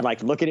 sir. And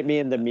like looking at me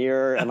in the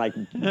mirror and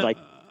like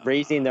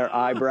raising their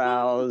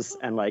eyebrows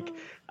and like,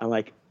 I'm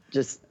like,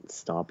 just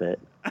stop it.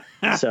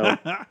 So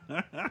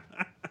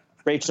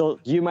Rachel,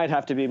 you might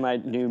have to be my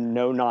new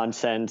no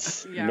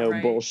nonsense,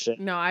 bullshit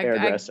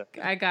hairdresser.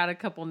 I got a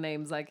couple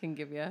names I can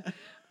give you.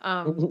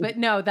 But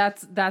no,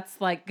 that's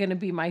like going to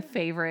be my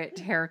favorite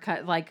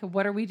haircut. Like,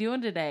 what are we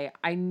doing today?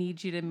 I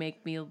need you to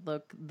make me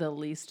look the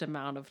least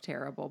amount of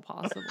terrible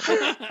possible.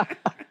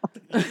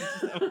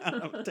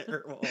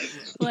 Terrible.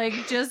 Like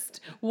just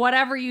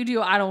whatever you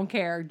do, I don't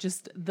care.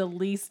 Just the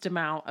least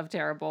amount of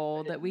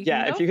terrible that we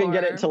can go if you can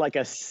get it to like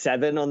a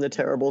 7 on the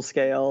terrible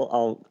scale,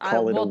 I'll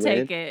call it a win. We'll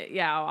take it.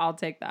 Yeah, I'll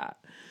take that.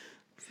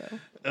 So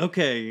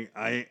okay,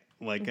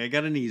 Like I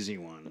got an easy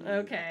one.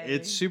 Okay.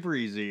 It's super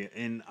easy,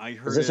 and I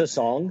heard Is this it. a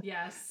song?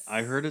 Yes.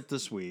 I heard it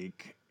this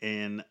week,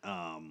 and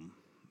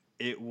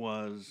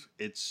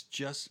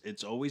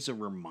it's always a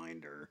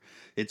reminder.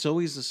 It's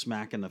always a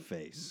smack in the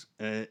face.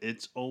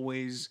 It's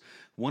always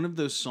one of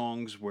those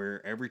songs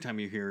where every time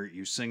you hear it,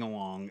 you sing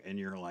along, and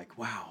you're like,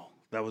 "Wow,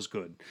 that was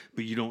good,"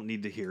 but you don't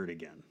need to hear it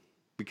again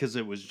because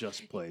it was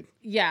just played.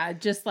 Yeah,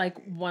 just like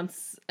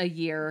once a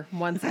year,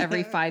 once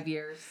every 5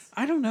 years.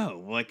 I don't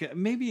know, like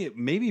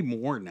maybe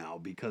more now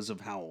because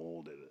of how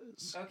old it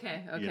is.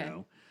 Okay. You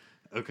know?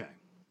 Okay.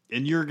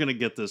 And you're gonna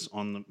get this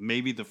on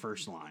maybe the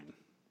first line.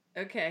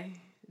 Okay.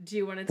 Do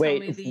you want to tell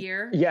me the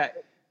year? Yeah.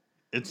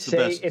 It's the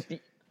Say best.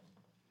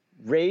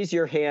 raise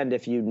your hand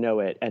if you know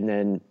it, and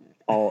then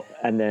I'll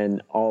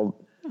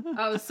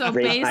Oh, so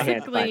Raise my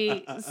hand.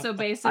 basically,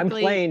 I'm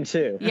playing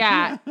too.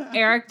 Yeah,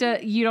 Eric,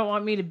 you don't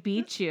want me to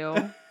beat you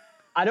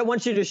I don't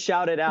want you to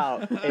shout it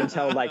out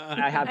until like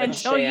I have a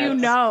until chance. you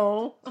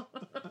know.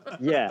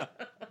 Yeah.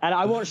 And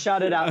I won't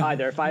shout it out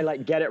either. If I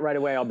like get it right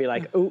away, I'll be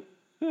like, "Ooh,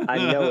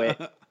 I know it.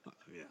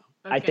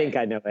 I think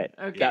I know it."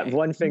 Okay. That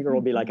one finger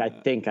will be like, "I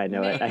think I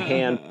know it." A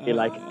hand will be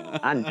like,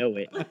 "I know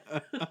it."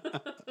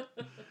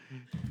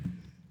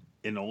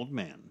 An old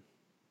man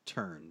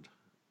turned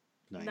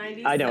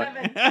 90. 97. I know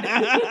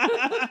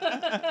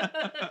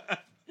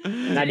Did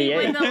he 98.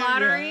 win the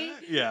lottery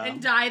Yeah. and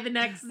die the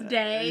next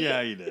day?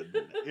 Yeah, he did.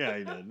 Yeah,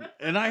 he did.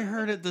 And I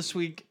heard it this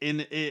week,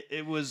 and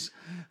it was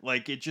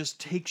like it just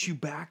takes you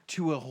back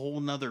to a whole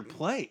nother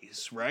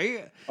place,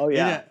 right? Oh,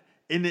 yeah.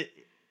 And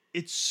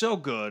it's so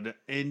good,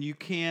 and you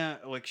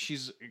can't like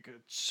she's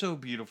so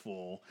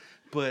beautiful,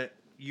 but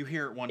you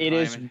hear it one It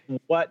time. is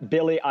what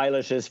Billie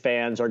Eilish's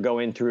fans are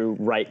going through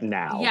right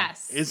now.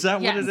 Yes. Is that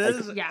what it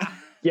is? Yeah.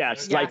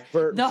 Yes, Yeah. like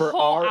for the whole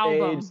our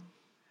album. age.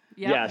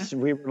 Yep. Yes,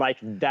 we were like,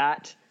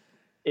 that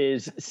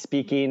is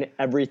speaking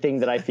everything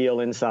that I feel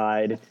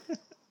inside.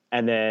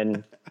 And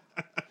then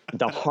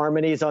the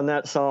harmonies on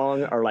that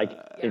song are like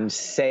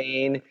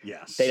insane.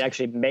 Yes. They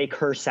actually make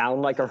her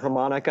sound like a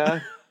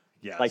harmonica,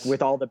 Yes. like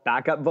with all the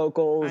backup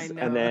vocals. I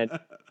know. And then,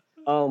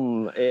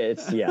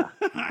 it's, yeah.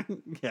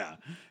 Yeah.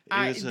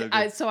 It was so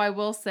good. So I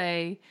will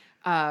say,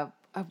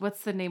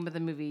 what's the name of the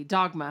movie?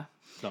 Dogma.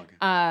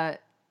 Okay.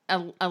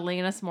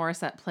 Alanis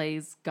Morissette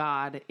plays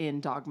God in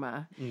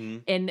Dogma, Mm-hmm.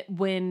 and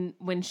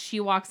when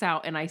she walks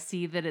out and I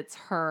see that it's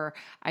her,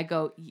 I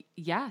go,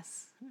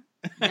 yes.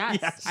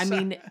 Yes. I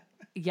mean,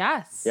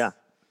 yes. Yeah.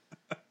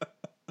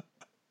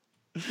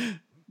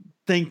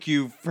 Thank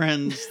you,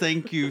 friends.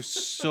 Thank you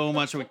so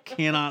much. We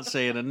cannot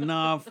say it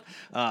enough.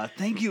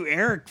 Thank you,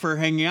 Eric, for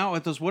hanging out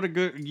with us. What a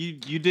good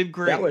you did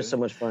great. That was so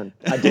much fun.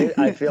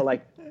 I feel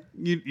like,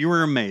 You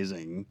were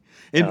amazing.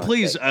 And Oh,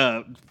 please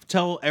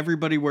tell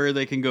everybody where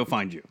they can go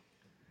find you.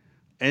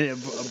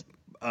 And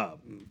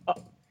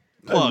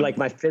plug. like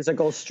my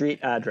physical street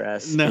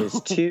address No.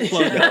 is 2.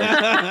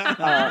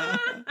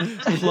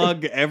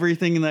 Plug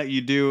everything that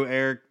you do,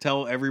 Eric.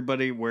 Tell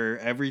everybody where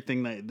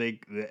anything that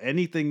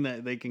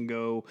they can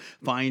go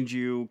find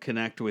you,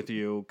 connect with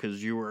you,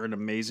 because you are an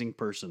amazing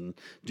person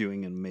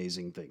doing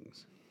amazing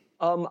things.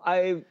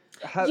 I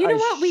You know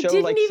what? We show,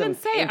 didn't like, even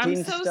some say. I'm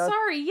painting so stuff.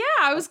 sorry. Yeah,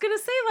 I was gonna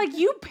say like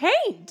you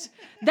paint.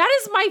 That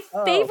is my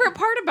favorite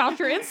part about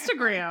your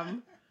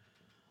Instagram.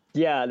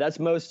 Yeah, that's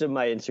most of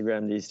my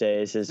Instagram these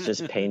days is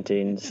just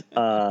paintings.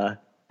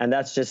 And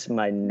that's just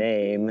my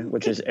name,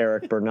 which is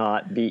Eric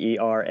Bernat,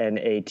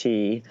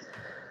 Bernat.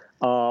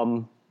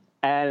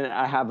 And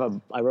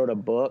I wrote a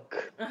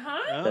book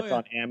that's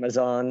on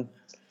Amazon.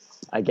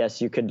 I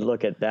guess you could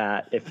look at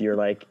that if you're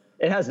like,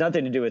 it has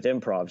nothing to do with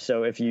improv.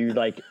 So if you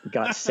like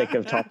got sick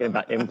of talking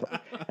about improv,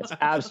 it's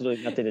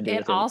absolutely nothing to do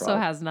with improv. It also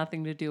has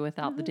nothing to do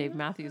without the Dave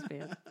Matthews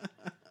Band.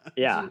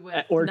 yeah,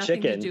 With or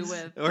nothing chickens. to do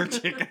with. Or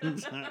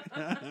chickens.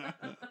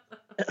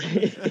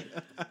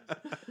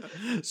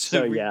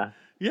 So yeah.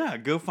 Yeah,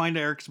 go find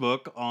Eric's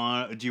book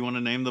on. Do you want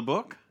to name the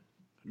book?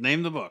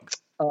 Name the book.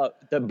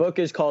 The book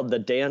is called The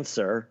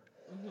Dancer.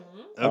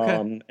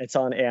 Okay. It's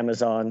on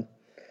Amazon.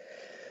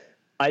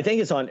 I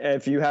think it's on,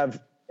 if you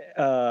have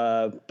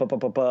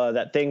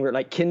that thing where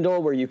like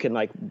Kindle where you can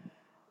like,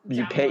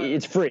 you pay,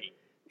 it's free.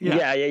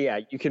 Yeah. Yeah.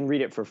 You can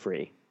read it for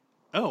free.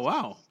 Oh,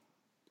 wow.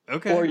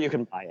 Okay. Or you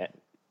can buy it.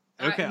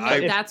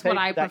 Okay, That's what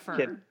I That prefer.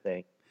 Kindle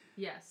thing.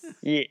 Yes.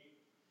 Yeah.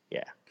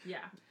 Yeah.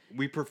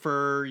 We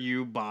prefer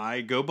you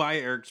go buy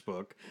Eric's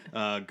book.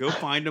 Go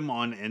find him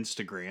on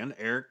Instagram,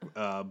 Eric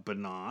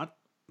Bernat,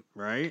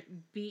 right?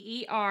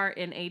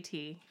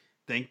 Bernat.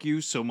 Thank you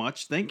so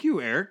much. Thank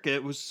you, Eric.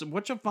 It was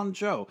such a fun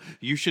show.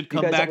 You should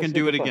come guys, back that was and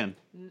do it super fun.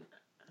 again.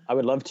 I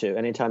would love to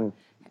anytime.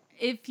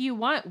 If you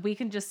want, we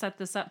can just set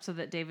this up so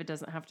that David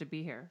doesn't have to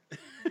be here.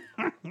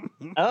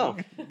 Oh,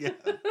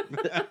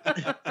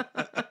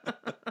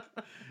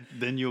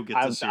 Then you'll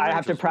get to see. I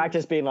have to Rachel's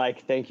practice being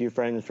like, thank you,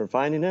 friends, for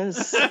finding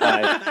us.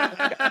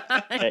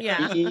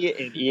 Yeah. E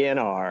and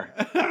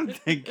ENR.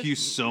 Thank you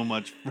so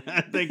much.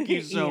 Thank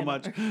you so Ian.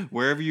 much.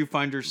 Wherever you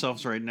find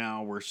yourselves right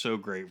now, we're so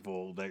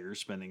grateful that you're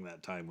spending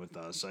that time with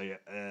us.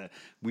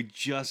 We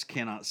just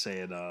cannot say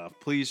it enough.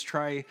 Please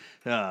try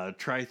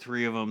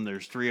 3 of them.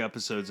 There's 3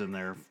 episodes in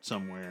there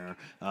somewhere.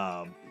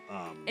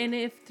 And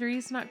if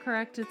 3's not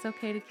correct, it's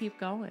okay to keep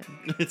going.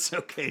 It's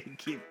okay to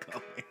keep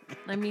going.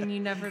 I mean, you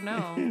never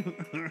know.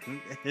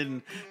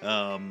 And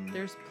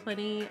There's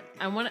plenty.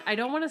 I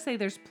don't want to say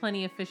there's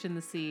plenty of fish in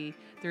the sea.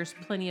 There's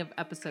plenty of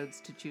episodes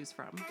to choose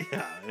from.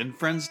 yeah, and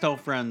friends tell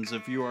friends.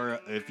 If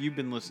you've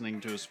been listening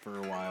to us for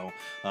a while,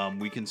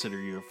 we consider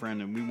you a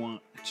friend, and we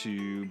want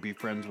to be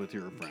friends with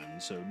your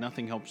friends. So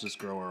nothing helps us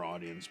grow our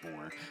audience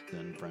more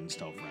than friends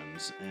tell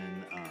friends.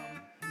 And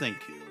thank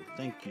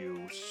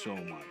you so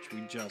much.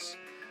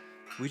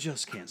 We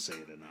just can't say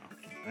it enough.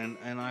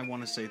 And I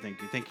want to say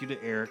thank you. Thank you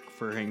to Eric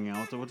for hanging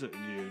out with us.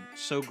 You're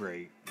so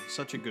great.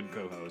 Such a good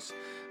co-host.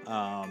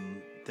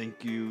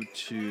 Thank you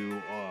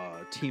to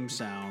Team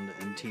Sound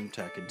and Team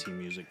Tech and Team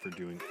Music for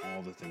doing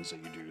all the things that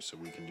you do so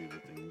we can do the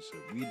things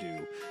that we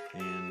do.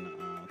 And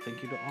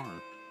thank you to R.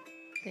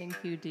 Thank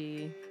you,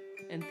 D.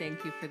 And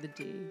thank you for the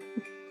D.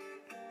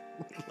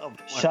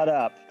 Shut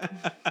up.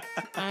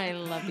 I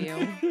love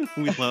you.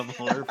 We love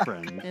all our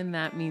friends. And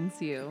that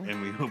means you.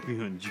 And we hope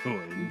you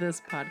enjoyed.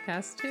 This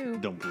podcast, too.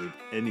 Don't believe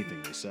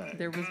anything they say.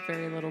 There was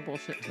very little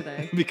bullshit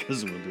today.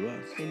 Because we'll do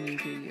us. And you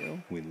do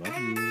you. We love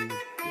you.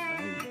 Good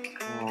night.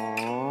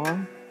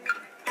 Aww.